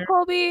hear from you,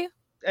 Kobe.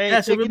 Hey,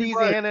 yes, take it easy,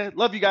 Hannah.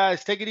 Love you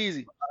guys. Take it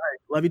easy. All right.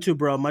 Love you too,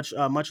 bro. Much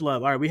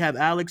love. All right, we have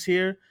Alex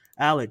here.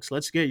 Alex,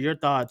 let's get your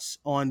thoughts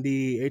on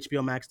the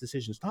HBO Max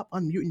decision. Stop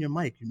unmuting your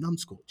mic, you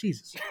numbskull.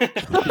 Jesus.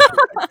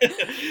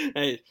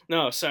 Hey,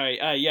 no, sorry.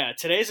 Yeah,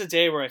 today's a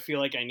day where I feel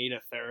like I need a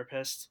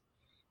therapist.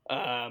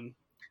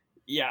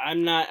 Yeah,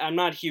 I'm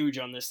not huge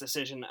on this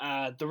decision.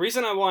 The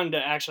reason I wanted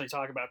to actually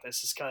talk about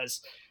this is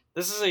because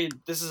this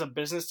is a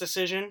business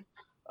decision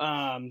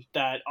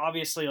that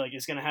obviously like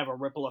is going to have a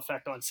ripple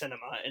effect on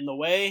cinema. And the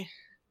way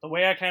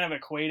I kind of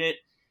equate it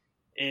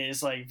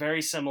is like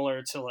very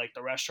similar to like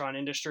the restaurant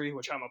industry,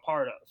 which I'm a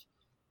part of.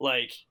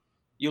 Like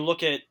you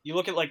look at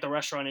like the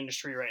restaurant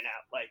industry right now.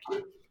 Like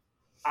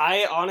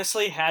I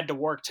honestly had to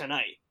work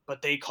tonight,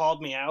 but they called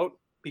me out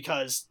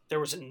because there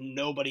was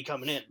nobody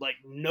coming in. Like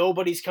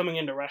nobody's coming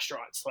into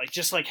restaurants. Like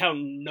just like how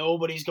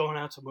nobody's going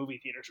out to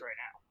movie theaters right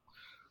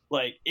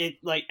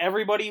now.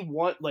 Everybody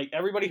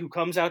who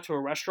comes out to a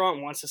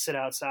restaurant wants to sit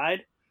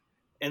outside.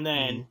 And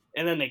then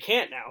they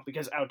can't now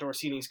because outdoor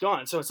seating's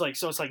gone. So it's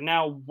like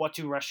now what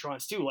do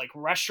restaurants do? Like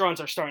restaurants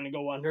are starting to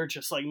go under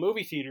just like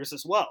movie theaters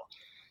as well.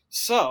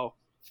 So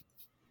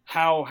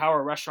how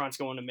are restaurants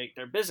going to make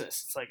their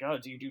business? It's like, oh,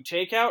 do you do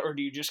takeout or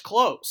do you just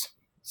close?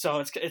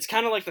 So it's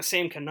kind of like the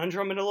same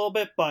conundrum in a little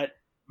bit, but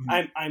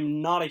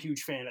I'm not a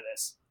huge fan of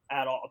this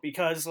at all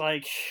because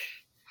like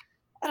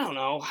I don't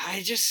know.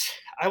 I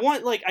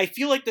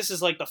feel like this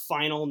is like the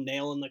final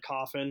nail in the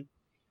coffin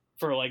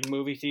for like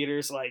movie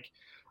theaters. Like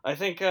I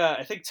think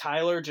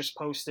Tyler just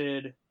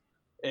posted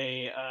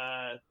a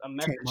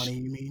message.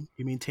 Tay Money,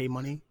 you mean Tay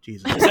Money?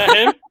 Jesus. Is that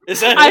him?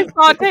 I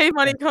saw Tay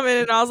Money come in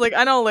and I was like,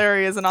 I know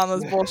Larry isn't on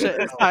this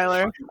bullshit. It's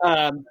Tyler.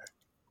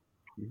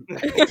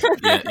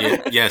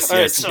 Yes.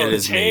 Right, so it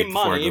is Tay me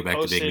before I Money go back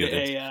to Big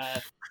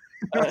Mutants.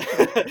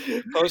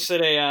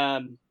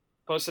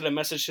 posted a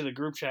message to the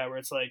group chat where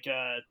it's like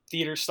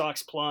theater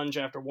stocks plunge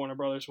after Warner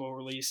Brothers will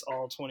release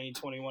all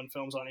 2021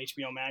 films on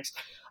HBO Max.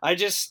 I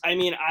just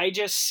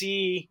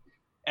see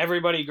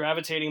everybody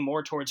gravitating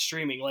more towards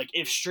streaming. Like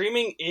if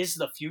streaming is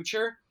the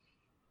future,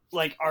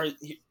 like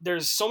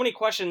there's so many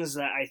questions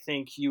that I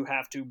think you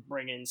have to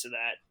bring into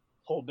that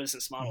whole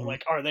business model.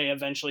 Like are they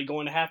eventually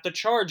going to have to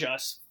charge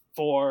us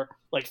for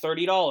like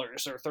 $30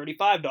 or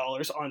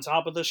 $35 on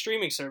top of the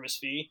streaming service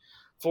fee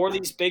for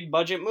these big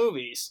budget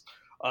movies?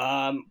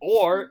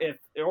 Or if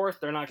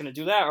they're not going to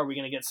do that, are we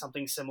going to get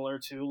something similar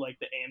to like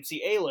the AMC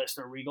A-List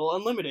or Regal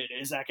Unlimited?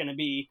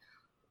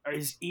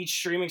 Is each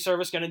streaming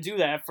service going to do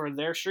that for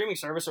their streaming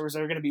service, or is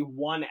there going to be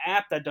one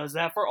app that does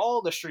that for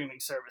all the streaming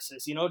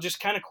services? You know,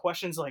 just kind of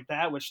questions like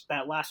that, which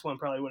that last one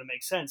probably wouldn't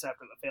make sense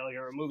after the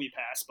failure of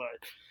MoviePass. But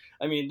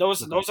I mean,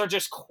 those are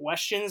just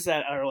questions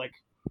that are like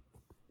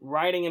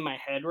riding in my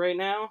head right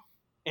now.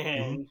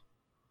 And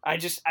I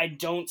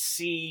don't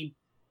see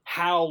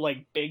how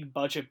like big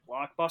budget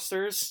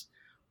blockbusters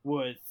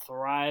would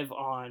thrive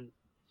on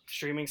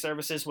streaming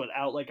services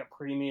without like a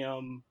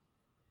premium,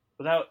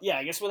 without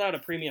a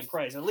premium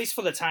price, at least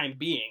for the time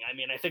being. I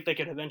mean, I think they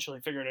could eventually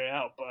figure it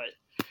out,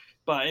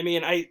 but I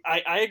mean,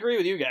 I agree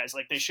with you guys.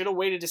 Like they should have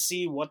waited to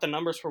see what the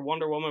numbers for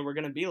Wonder Woman were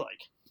going to be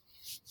like.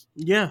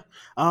 Yeah,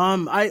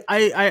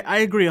 I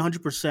agree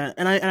 100%,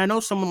 and I know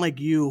someone like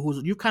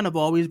you've kind of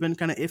always been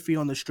kind of iffy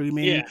on the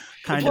streaming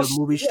kind of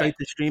movie straight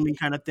to streaming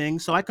kind of thing.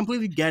 So I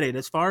completely get it.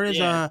 As far as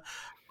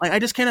like I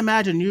just can't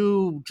imagine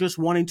you just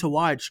wanting to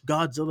watch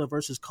Godzilla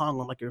versus Kong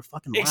on like your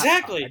fucking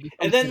exactly,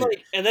 laptop.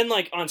 and then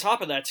on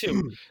top of that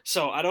too.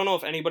 So I don't know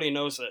if anybody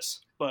knows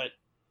this, but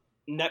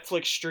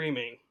Netflix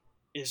streaming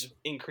is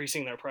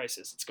increasing their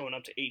prices. It's going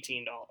up to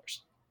 $18.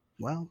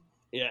 Well.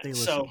 Yeah.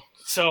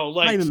 So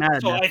like, I'm not even mad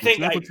at so Netflix. I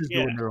think Netflix is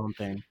doing their own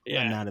thing.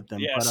 Yeah. I'm not mad at them.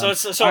 Yeah. But,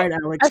 so all right,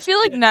 Alex. I feel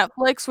like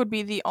Netflix would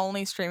be the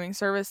only streaming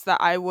service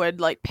that I would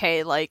like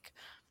pay like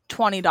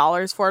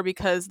 $20 for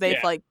because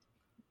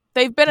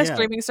they've been a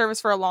streaming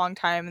service for a long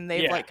time and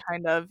they've like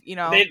kind of, you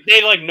know,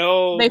 they like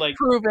know they've like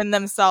proven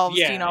themselves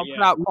to, you know,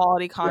 put out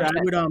quality content,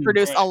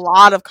 produce right. a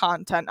lot of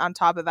content on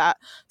top of that.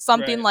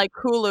 Something like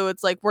Hulu,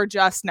 it's like we're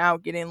just now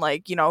getting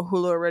like, you know,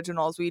 Hulu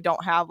originals. We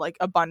don't have like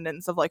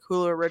abundance of like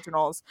Hulu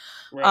originals.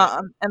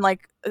 Right. And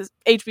like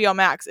HBO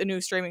Max, a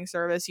new streaming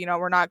service, you know,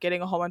 we're not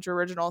getting a whole bunch of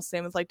originals,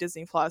 same with like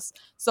Disney Plus.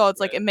 So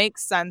it's like it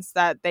makes sense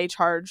that they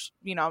charge,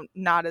 you know,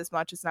 not as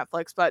much as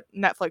Netflix, but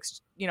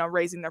Netflix, you know,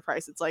 raising their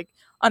price, it's like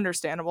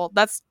understandable.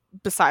 That's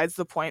besides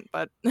the point,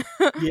 but no,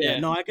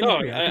 I can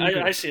agree.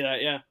 I see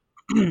that. Yeah.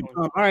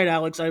 All right,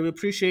 Alex, I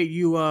appreciate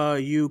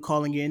you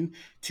calling in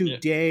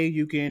today.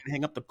 You can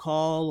hang up the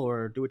call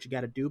or do what you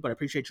got to do, but I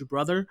appreciate you,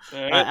 brother.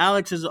 Right.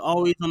 Alex is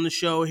always on the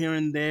show here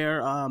and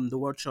there. The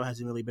World Show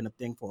hasn't really been a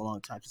thing for a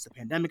long time since the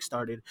pandemic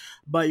started,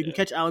 but you can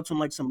catch Alex on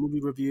like some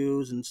movie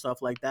reviews and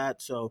stuff like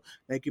that. So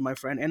thank you, my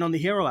friend, and on the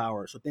Hero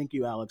Hour. So thank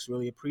you, Alex.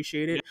 Really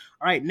appreciate it.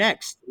 All right,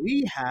 next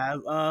we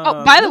have.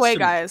 By the way,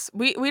 guys,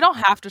 we don't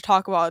have to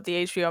talk about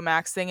the HBO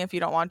Max thing if you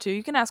don't want to.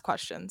 You can ask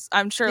questions.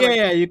 I'm sure.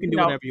 Yeah, you can do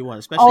whatever you want.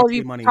 Especially all of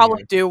you money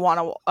probably here. do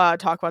want to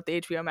talk about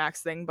the HBO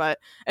Max thing, but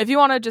if you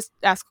want to just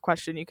ask a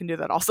question, you can do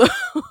that also.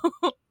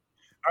 All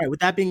right.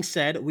 With that being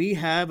said, we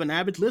have an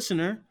avid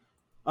listener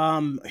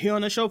here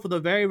on the show for the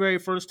very, very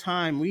first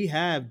time. We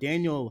have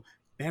Daniel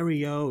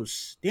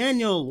Barrios.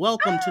 Daniel,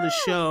 welcome to the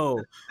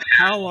show.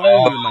 How are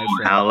you, my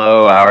friend?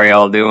 Hello, how are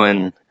y'all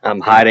doing?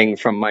 I'm hiding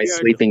from my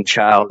sleeping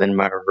child in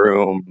my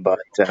room, but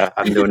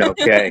I'm doing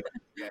okay.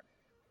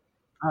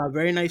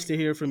 Very nice to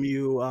hear from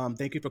you.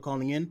 Thank you for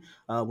calling in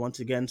once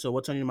again. So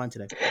what's on your mind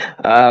today?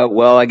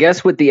 Well, I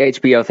guess with the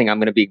HBO thing, I'm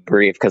going to be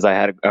brief because I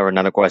had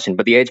another question.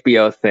 But the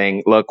HBO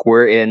thing, look,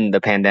 we're in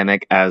the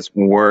pandemic as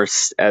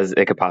worse as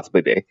it could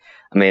possibly be.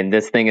 I mean,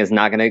 this thing is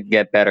not going to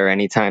get better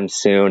anytime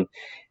soon.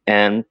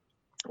 And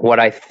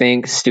what I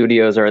think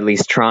studios are at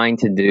least trying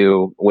to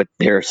do with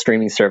their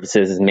streaming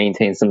services is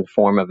maintain some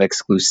form of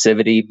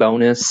exclusivity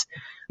bonus.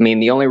 I mean,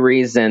 the only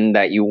reason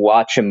that you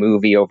watch a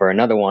movie over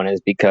another one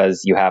is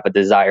because you have a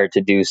desire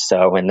to do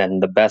so. And then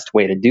the best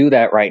way to do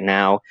that right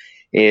now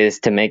is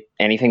to make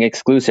anything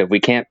exclusive. We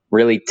can't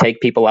really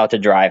take people out to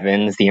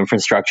drive-ins. The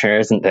infrastructure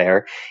isn't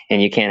there.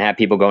 And you can't have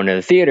people going to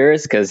the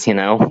theaters because,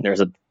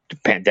 there's a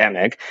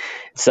pandemic.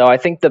 So I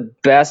think the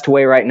best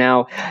way right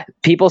now,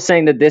 people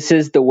saying that this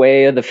is the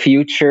way of the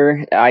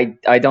future, I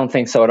don't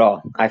think so at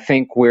all. I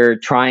think we're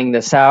trying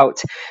this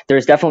out.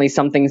 There's definitely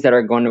some things that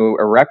are going to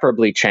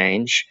irreparably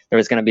change.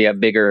 There's going to be a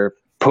bigger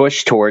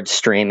push towards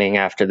streaming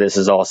after this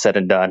is all said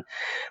and done.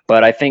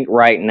 But I think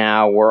right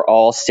now we're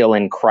all still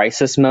in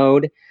crisis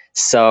mode.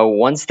 So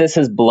once this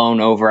is blown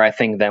over, I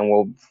think then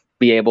we'll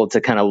be able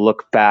to kind of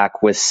look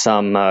back with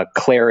some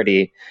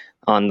clarity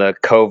on the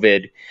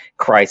COVID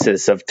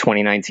crisis of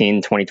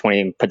 2019,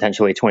 2020,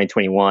 potentially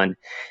 2021,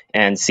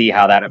 and see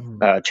how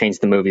that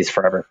changed the movies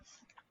forever.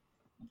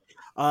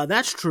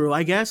 That's true.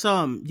 I guess.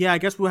 I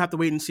guess we'll have to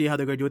wait and see how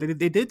they're going to do it.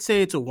 They did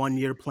say it's a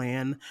 1-year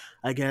plan,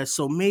 I guess.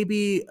 So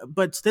maybe,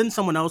 but then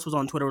someone else was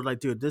on Twitter was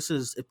like, "Dude,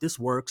 if this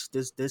works,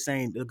 this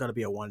ain't going to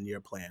be a 1-year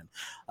plan."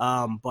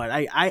 But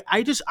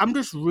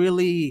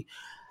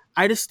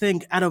I just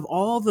think out of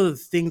all the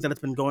things that have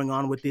been going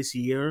on with this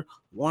year,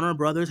 Warner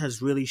Brothers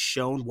has really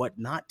shown what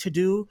not to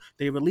do.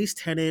 They released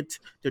Tenet.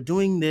 They're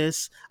doing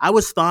this. I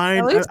was fine.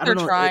 At least I they're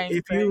don't know trying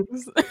if you.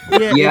 things.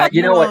 Yeah,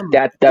 you know what?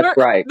 That's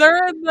right.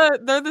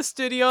 They're the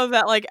studio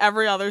that like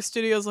every other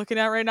studio is looking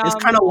at right now. It's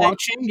kind of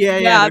watching. Yeah,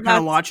 they're kind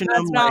of watching them.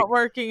 That's not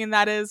working, and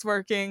that is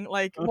working.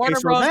 Like Okay, Warner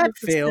so Bros. that is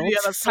the studio fails.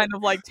 that's kind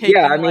of like taking.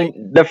 Yeah, I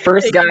mean, the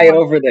first guy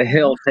over the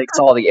hill takes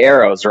all the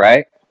arrows,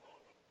 right?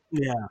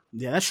 Yeah,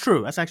 that's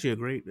true. That's actually a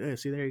great.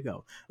 See, there you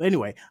go. But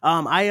anyway,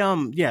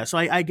 so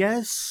I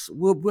guess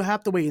we'll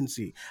have to wait and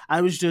see.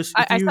 I was just.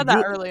 I said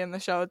that early in the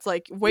show. It's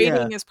like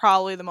waiting is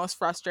probably the most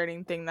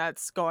frustrating thing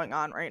that's going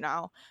on right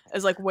now.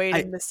 Is like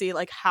waiting to see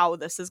like how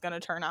this is going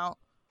to turn out.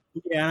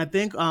 Yeah, and I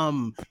think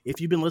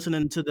if you've been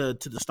listening to the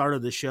start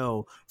of the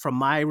show, from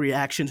my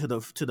reaction to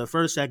the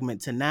first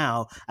segment to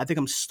now, I think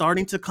I'm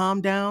starting to calm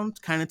down,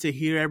 kind of to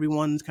hear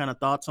everyone's kind of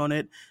thoughts on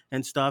it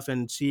and stuff,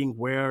 and seeing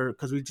where,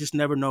 because we just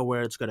never know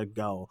where it's gonna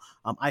go.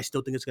 I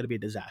still think it's gonna be a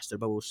disaster,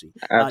 but we'll see.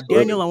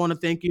 Daniel, I want to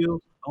thank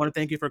you. I want to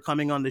thank you for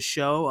coming on the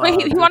show.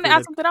 Wait, he wanted to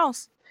ask something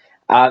else.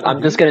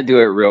 I'm just gonna do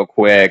it real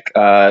quick.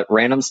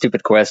 Random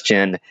stupid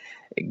question.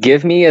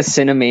 Give me a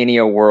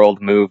Cinemania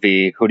World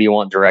movie. Who do you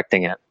want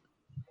directing it?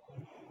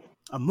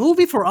 A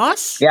movie for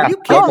us? Yeah,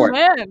 go for it.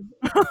 Man.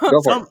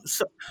 Go for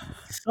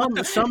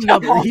it. Some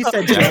number. He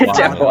said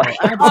Jeff Wall.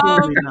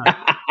 Absolutely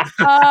not.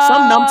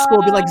 Some numbskull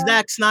will be like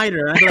Zack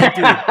Snyder. I'd be like,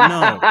 dude,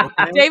 no.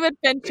 Okay? David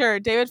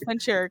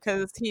Fincher,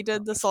 because he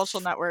did The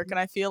Social Network, and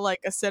I feel like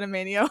a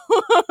Cinemania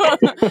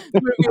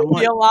movie would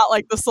be a lot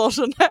like The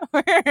Social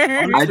Network.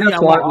 I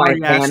just want my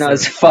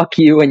Hannah's "fuck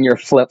you" and your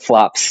flip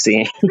flops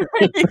scene.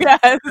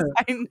 Yes,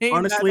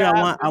 honestly,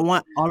 I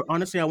want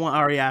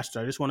Ari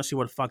Aster. I just want to see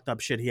what fucked up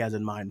shit he has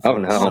in mind. Oh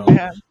no. So,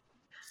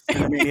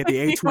 I mean,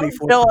 the A24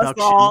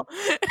 production,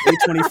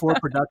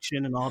 A24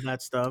 production, and all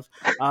that stuff.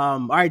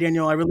 All right,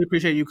 Daniel, I really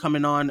appreciate you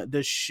coming on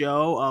the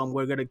show.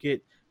 We're gonna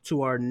get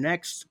to our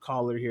next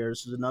caller here.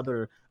 This is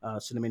another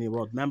Cinemania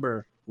World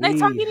member. Nice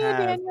talking to you,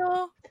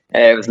 Daniel.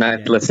 Hey, it was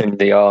nice listening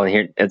to y'all.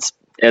 Here, it's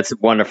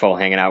wonderful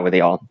hanging out with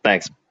y'all.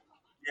 Thanks.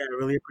 Yeah, I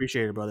really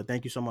appreciate it, brother.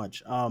 Thank you so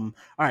much. All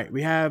right,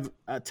 we have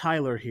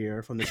Tyler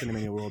here from the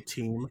Cinemania World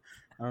team.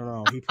 I don't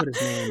know. He put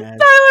his name as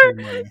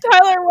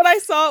Tyler. When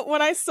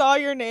I saw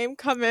your name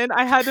come in,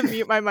 I had to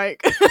mute my mic.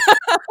 Oh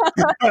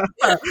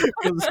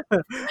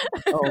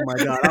my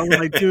god! I was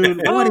like,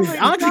 dude, I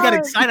actually got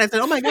excited. I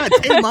said, "Oh my god,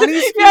 Tay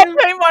Money's here." Yeah,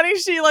 Tay Money.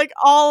 She like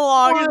all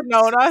along has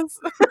known us.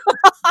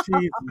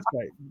 Jesus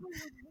Christ.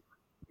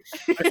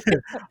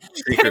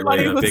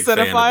 Secretly a big fan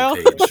of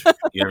the page.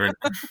 You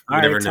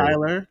never know.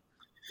 Tyler,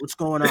 what's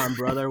going on,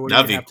 brother? What do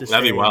you have to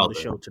say on the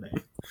show today?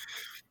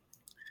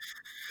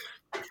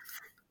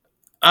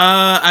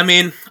 I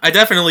mean, I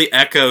definitely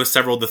echo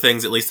several of the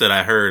things, at least that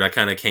I heard. I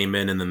kind of came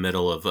in the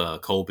middle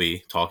of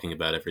Colby talking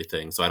about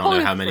everything, so I don't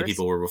know how many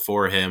people were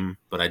before him,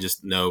 but I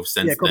just know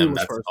since then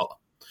that's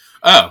all.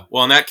 Oh,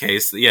 well, in that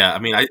case, yeah. I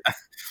mean,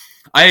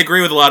 I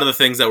agree with a lot of the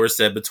things that were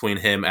said between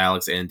him,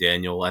 Alex, and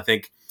Daniel. I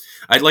think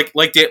I like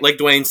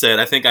Dwayne said.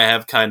 I think I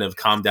have kind of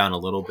calmed down a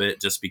little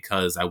bit just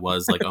because I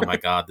was like, oh my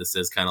god, this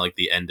is kind of like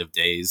the end of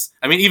days.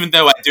 I mean, even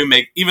though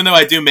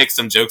I do make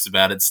some jokes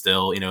about it,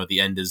 still, the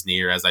end is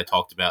near. As I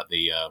talked about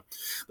the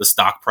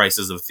stock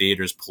prices of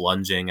theaters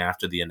plunging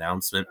after the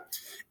announcement.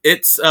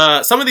 It's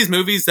some of these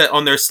movies that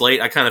on their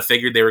slate, I kind of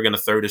figured they were going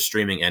to throw to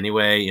streaming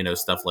anyway.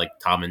 Stuff like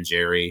Tom and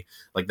Jerry,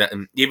 like that.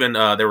 And even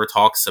there were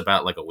talks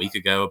about like a week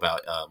ago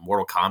about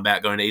Mortal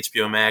Kombat going to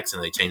HBO Max,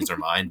 and they changed their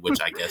mind, which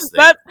I guess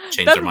they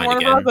changed their mind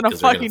again because they're going to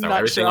throw everything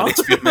on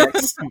HBO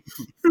Max.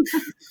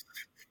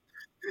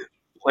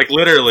 Like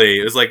literally,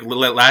 it was like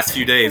last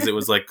few days. It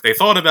was like they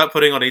thought about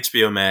putting on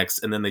HBO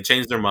Max, and then they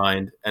changed their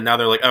mind, and now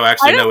they're like, "Oh,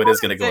 actually, no, it is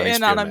going to go on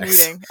HBO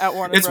Max."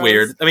 It's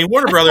weird. I mean,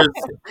 Warner Brothers.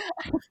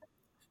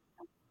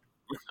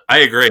 I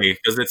agree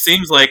because it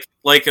seems like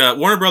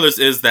Warner Brothers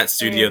is that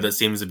studio that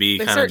seems to be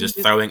kind of just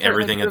throwing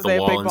everything at the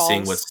wall and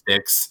seeing what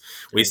sticks.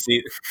 We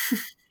see.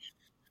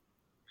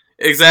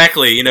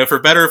 Exactly. For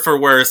better or for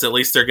worse, at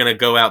least they're going to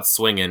go out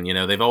swinging.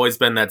 They've always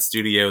been that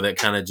studio that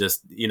kind of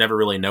just, you never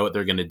really know what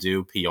they're going to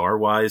do PR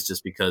wise,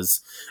 just because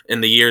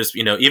in the years,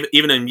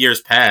 even in years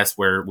past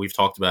where we've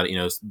talked about it,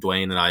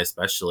 Dwayne and I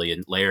especially,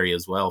 and Larry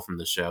as well from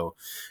the show,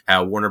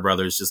 how Warner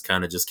Brothers just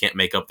kind of just can't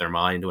make up their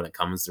mind when it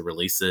comes to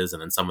releases.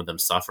 And then some of them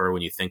suffer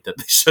when you think that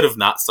they should have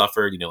not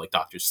suffered, like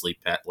Dr. Sleep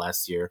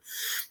last year.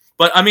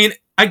 But I mean,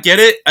 I get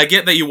it. I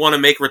get that you want to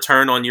make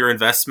return on your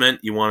investment.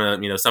 You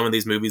want to, some of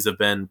these movies have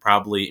been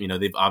probably,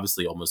 they've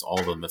obviously almost all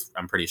of them,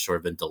 I'm pretty sure,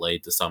 have been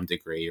delayed to some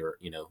degree, or,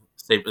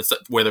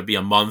 whether it be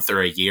a month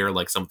or a year,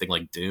 like something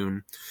like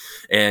Dune.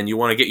 And you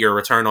want to get your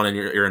return on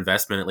your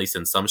investment, at least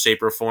in some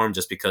shape or form,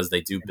 just because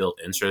they do build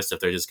interest if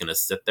they're just going to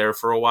sit there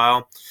for a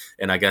while.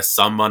 And I guess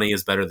some money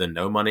is better than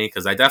no money,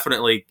 because I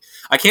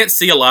can't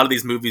see a lot of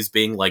these movies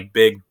being like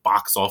big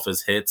box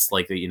office hits,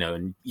 like,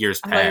 in years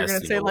past. You're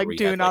going to say like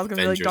Dune. I was going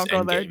to be like, don't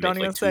go there. Don't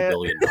even say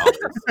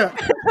it.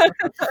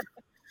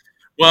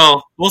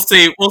 Well, we'll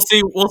see. We'll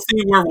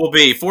see where we'll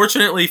be.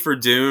 Fortunately for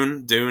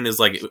Dune is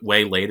like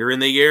way later in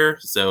the year,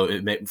 so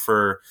it may,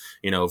 for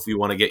if you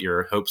want to get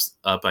your hopes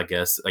up, I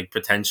guess like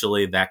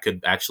potentially that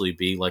could actually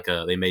be like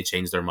they may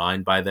change their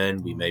mind by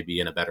then. We may be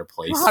in a better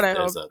place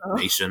as a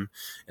nation,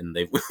 and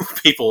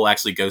people will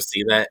actually go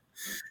see that.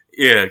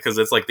 Yeah, because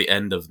it's like the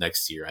end of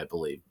next year, I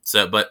believe.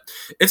 So, but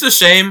it's a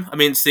shame. I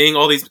mean, seeing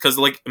all these, because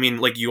like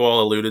you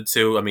all alluded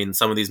to, I mean,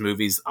 some of these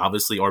movies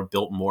obviously are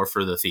built more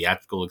for the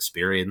theatrical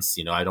experience.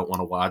 I don't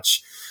want to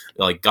watch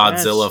like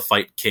Godzilla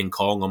fight King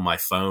Kong on my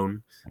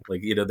phone.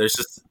 Like, there's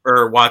just,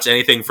 or watch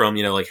anything from,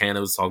 like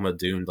Hannah was talking about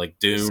Dune, like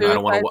Dune. I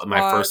don't want my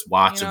first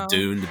watch of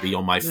Dune to be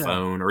on my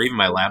phone or even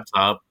my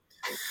laptop.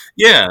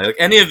 Yeah, like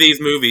any of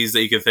these movies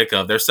that you can think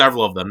of, there's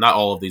several of them, not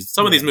all of these.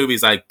 Some of these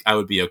movies I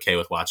would be okay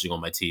with watching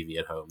on my TV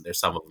at home. There's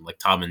some of them, like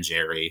Tom and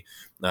Jerry.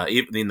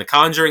 Even The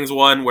Conjuring's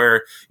one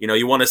where,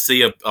 you want to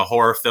see a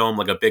horror film,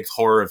 like a big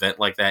horror event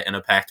like that in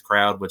a packed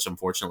crowd, which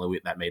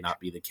unfortunately that may not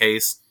be the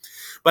case.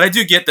 But I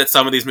do get that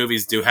some of these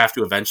movies do have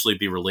to eventually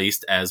be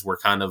released, as we're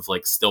kind of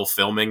like still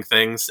filming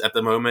things at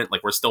the moment.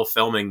 Like we're still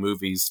filming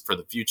movies for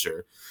the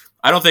future.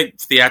 I don't think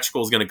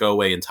theatrical is going to go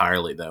away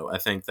entirely, though. I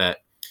think that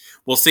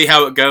we'll see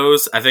how it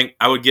goes. I think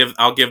I'll give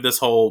this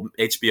whole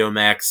HBO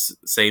Max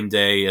same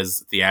day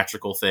as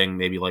theatrical thing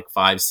maybe like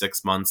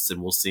 5-6 months,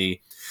 and we'll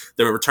see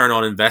the return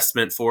on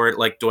investment for it,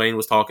 like Dwayne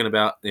was talking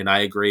about. And I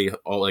agree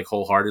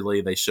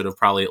wholeheartedly. They should have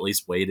probably at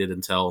least waited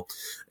until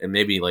and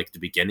maybe like the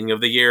beginning of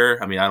the year.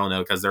 I mean, I don't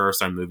know, because there are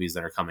some movies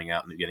that are coming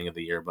out in the beginning of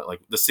the year, but like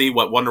to see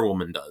what Wonder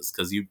Woman does,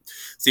 because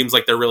seems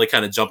like they're really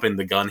kind of jumping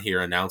the gun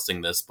here,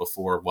 announcing this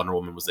before Wonder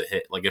Woman was a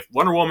hit. Like if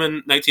Wonder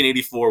Woman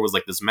 1984 was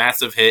like this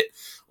massive hit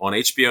on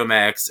HBO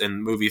Max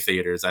and movie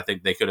theaters, I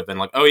think they could have been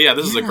like, oh yeah,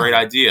 this is a great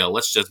idea.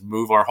 Let's just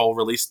move our whole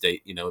release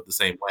date, the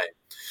same way.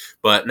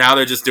 But now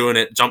they're just doing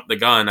it, jump the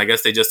gun. I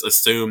guess they just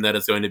assume that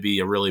it's going to be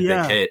a really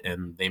big hit,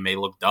 and they may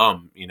look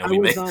dumb.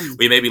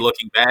 We may be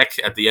looking back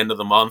at the end of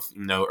the month,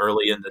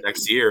 early into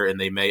next year,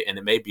 and it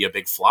may be a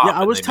big flop.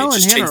 Yeah, I was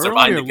telling Hannah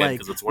earlier,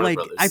 it's Warner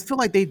Brothers. I feel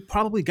like they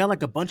probably got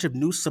like a bunch of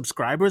new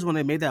subscribers when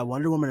they made that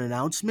Wonder Woman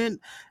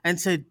announcement and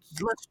said,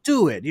 "Let's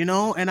do it,"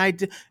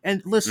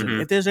 And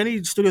listen, if there's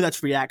any studio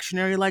that's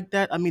reactionary like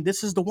that, I mean,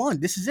 this is the one.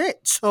 This is it.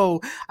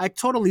 So I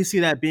totally see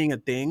that being a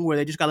thing where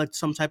they just got like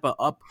some type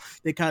of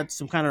they got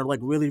some kind of like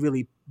really,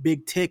 really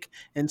big tick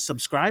in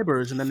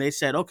subscribers, and then they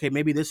said, okay,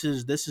 maybe this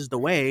is the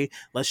way.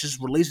 Let's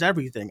just release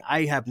everything.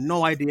 I have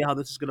no idea how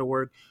this is going to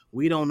work.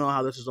 We don't know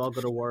how this is all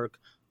going to work.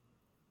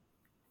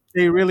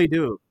 They really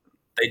do.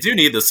 They do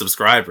need the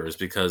subscribers,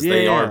 because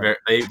they are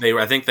I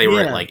think they were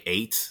at like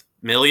 8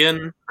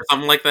 million or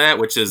something like that,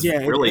 which is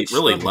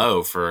really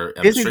low for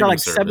Disney's got like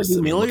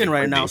 70 million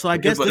right now. So I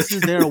guess but this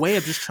is their way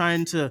of just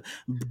trying to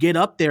get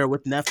up there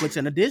with Netflix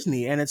and a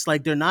Disney. And it's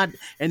like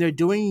they're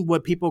doing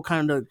what people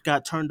kind of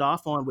got turned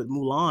off on with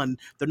Mulan.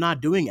 They're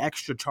not doing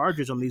extra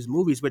charges on these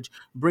movies, which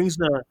brings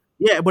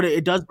but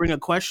it does bring a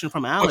question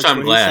from Alex, where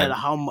he said,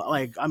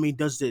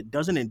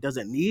 does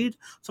it need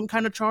some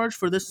kind of charge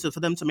for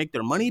them to make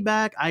their money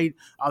back?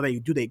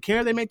 Do they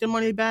care they make their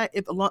money back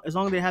as long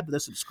as they have the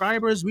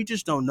subscribers? We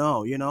just don't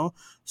know, you know.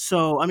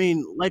 So I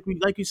mean, like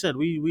you said,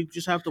 we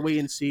just have to wait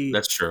and see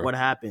what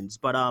happens.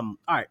 But all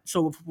right.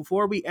 So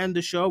before we end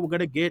the show, we're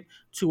gonna get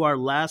to our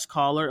last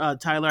caller.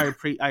 Tyler,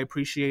 I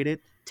appreciate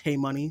it. Tay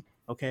Money.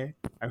 Okay.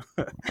 I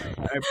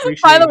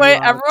appreciate. By the way,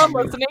 everyone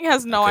listening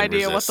has no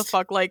idea what the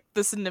fuck like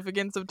the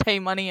significance of Tay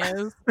Money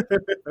is.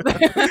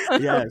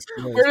 Yes.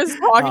 We're just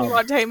talking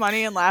about Tay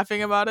Money and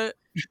laughing about it.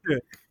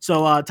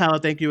 So Tyler,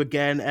 thank you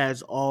again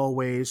as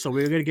always. So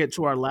we're gonna get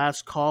to our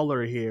last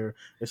caller here.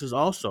 This is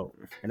also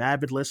an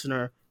avid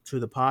listener to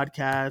the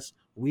podcast.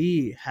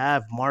 We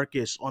have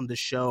Marcus on the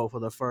show for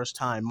the first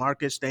time.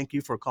 Marcus, thank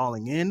you for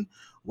calling in.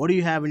 What do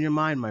you have in your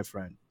mind, my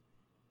friend?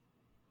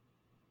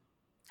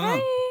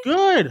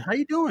 Good. How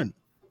you doing?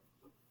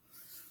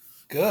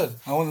 Good.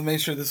 I wanted to make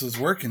sure this was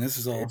working. This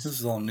is all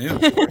new.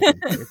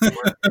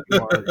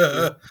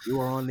 You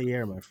are on the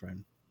air, my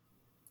friend.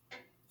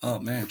 Oh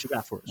man, what you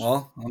got for us?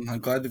 Well, I'm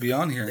glad to be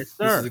on here. Yes,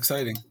 this is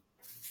exciting.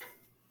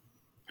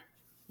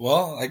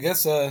 Well, I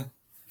guess I'm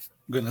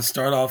going to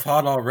start off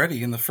hot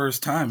already in the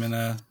first time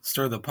and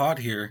stir the pot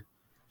here.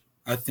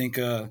 I think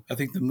the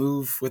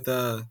move with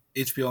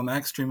HBO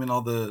Max streaming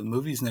all the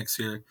movies next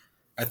year,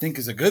 I think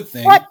is a good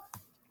thing. What?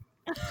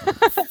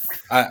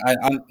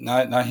 I'm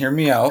not hear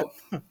me out.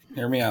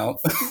 Hear me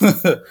out.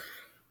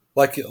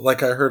 like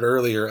I heard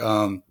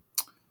earlier,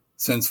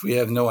 since we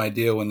have no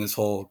idea when this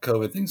whole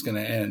COVID thing's going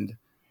to end,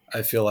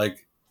 I feel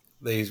like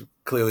they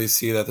clearly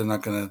see that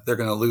they're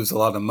going to lose a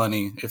lot of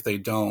money if they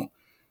don't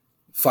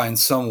find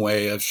some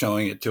way of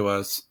showing it to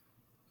us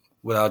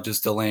without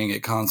just delaying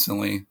it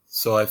constantly.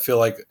 So I feel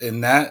like in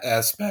that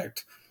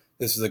aspect,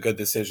 this is a good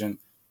decision.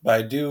 But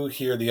I do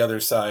hear the other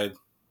side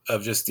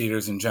of just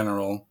theaters in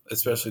general,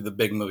 especially the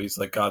big movies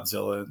like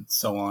Godzilla and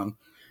so on,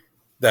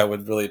 that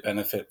would really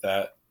benefit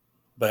that.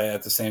 But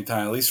at the same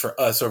time, at least for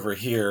us over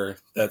here,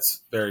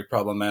 that's very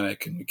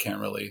problematic, and we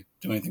can't really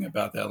do anything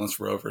about that unless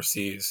we're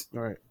overseas. All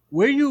right,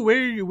 where are you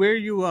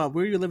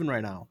living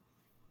right now?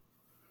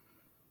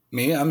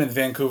 Me, I'm in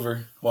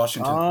Vancouver,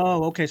 Washington.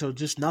 Oh, okay. So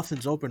just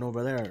nothing's open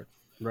over there,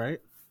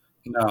 right?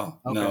 No,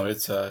 okay. No,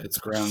 it's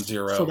ground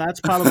zero. So that's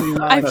probably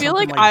why I feel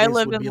like I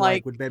live in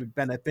would be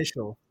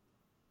beneficial.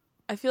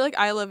 I feel like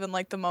I live in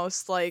like the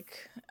most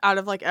like out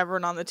of like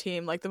everyone on the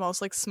team, like the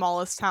most like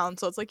smallest town.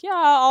 So it's like, yeah,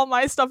 all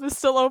my stuff is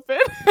still open.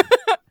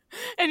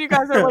 And you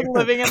guys are like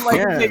living in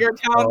like bigger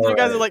towns. You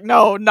guys are like,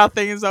 no,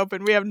 nothing is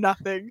open. We have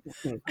nothing.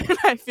 And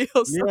I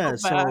feel so bad.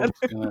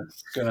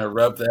 Gonna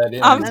rub that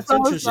in. I'm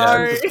so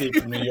sorry. Escape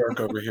from New York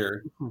over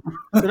here.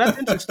 So that's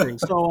interesting.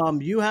 So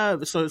you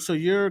have so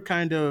you're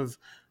kind of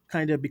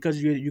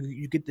because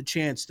you get the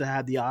chance to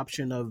have the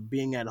option of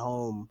being at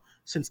home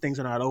since things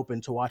are not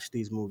open to watch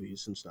these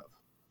movies and stuff.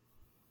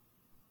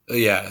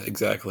 Yeah,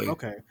 exactly.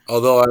 Okay.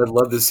 Although I'd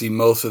love to see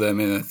most of them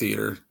in a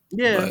theater.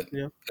 Yeah.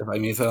 But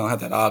if I don't have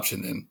that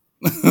option, then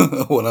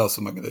what else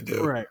am I going to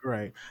do? Right.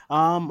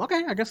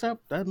 Okay, I guess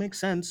that makes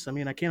sense. I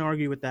mean, I can't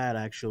argue with that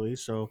actually.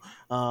 So,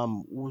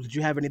 did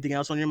you have anything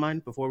else on your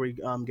mind before we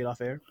get off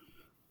air?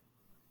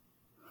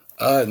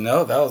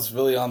 No, that was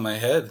really on my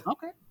head.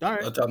 Okay. All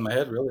right. On top of my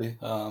head, really.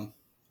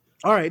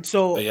 All right,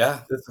 so but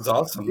yeah, this is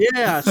awesome.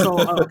 Yeah, so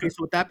okay.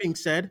 So with that being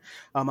said,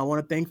 I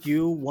want to thank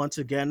you once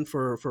again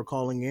for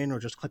calling in or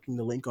just clicking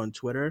the link on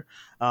Twitter.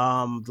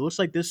 It looks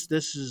like this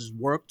has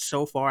worked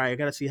so far. I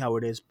got to see how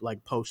it is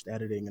like post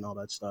editing and all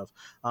that stuff.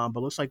 But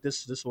looks like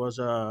this was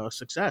a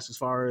success as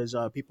far as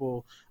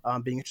people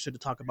being interested to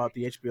talk about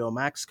the HBO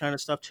Max kind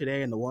of stuff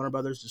today and the Warner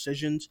Brothers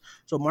decisions.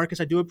 So Marcus,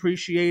 I do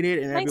appreciate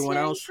it, and everyone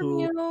else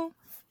who.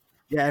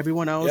 Yeah,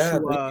 everyone else. Yeah,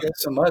 thank you guys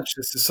so much.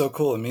 This is so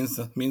cool. It means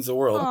the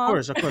world. Of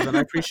course, and I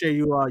appreciate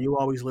you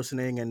always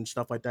listening and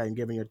stuff like that and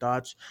giving your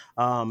thoughts.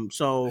 Everyone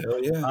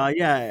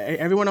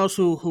else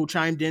who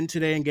chimed in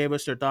today and gave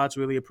us their thoughts,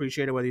 really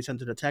appreciate it. Whether you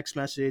sent it a text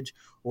message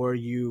or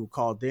you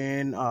called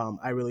in,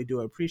 I really do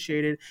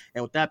appreciate it.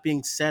 And with that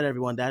being said,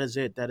 everyone, that is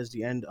it. That is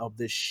the end of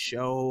this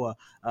show.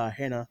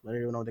 Hannah, let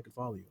everyone know they can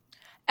follow you.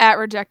 At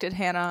Rejected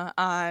Hannah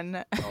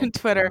on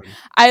Twitter. God.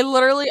 I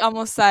literally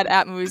almost said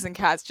at Movies and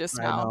Cats just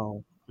now. I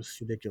know. It's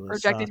ridiculous.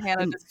 Rejected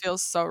Hannah just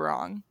feels so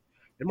wrong.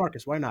 And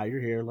Marcus, why not? You're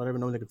here. Let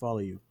everyone know they can follow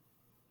you.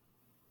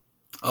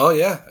 Oh,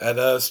 yeah.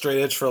 At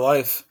Straight Edge for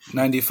Life,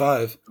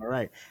 95. All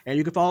right. And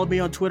you can follow me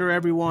on Twitter,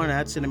 everyone,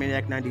 at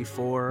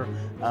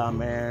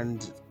Cinemaniac94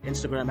 and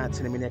Instagram at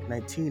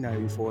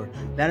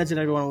Cinemaniac1994. That is it,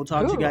 everyone. We'll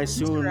talk to you guys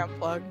soon. Instagram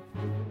plug.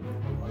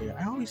 Oh, yeah.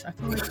 I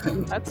feel like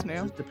that's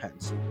new. It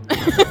depends.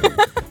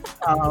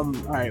 All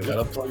right.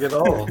 Gotta plug it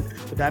all.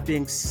 With that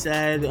being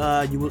said,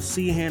 you will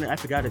see Hannah. I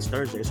forgot it's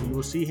Thursday, so you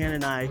will see Hannah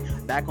and I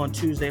back on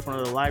Tuesday for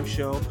another live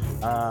show.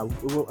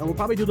 We'll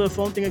probably do the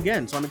phone thing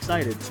again, so I'm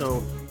excited.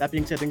 So that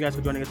being said, thank you guys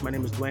for joining us. My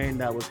name is Dwayne.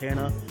 That was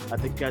Hannah.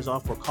 Thank you guys all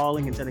for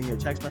calling and sending your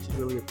text message.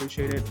 Really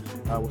appreciate it.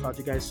 We'll talk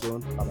to you guys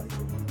soon. Bye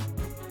bye.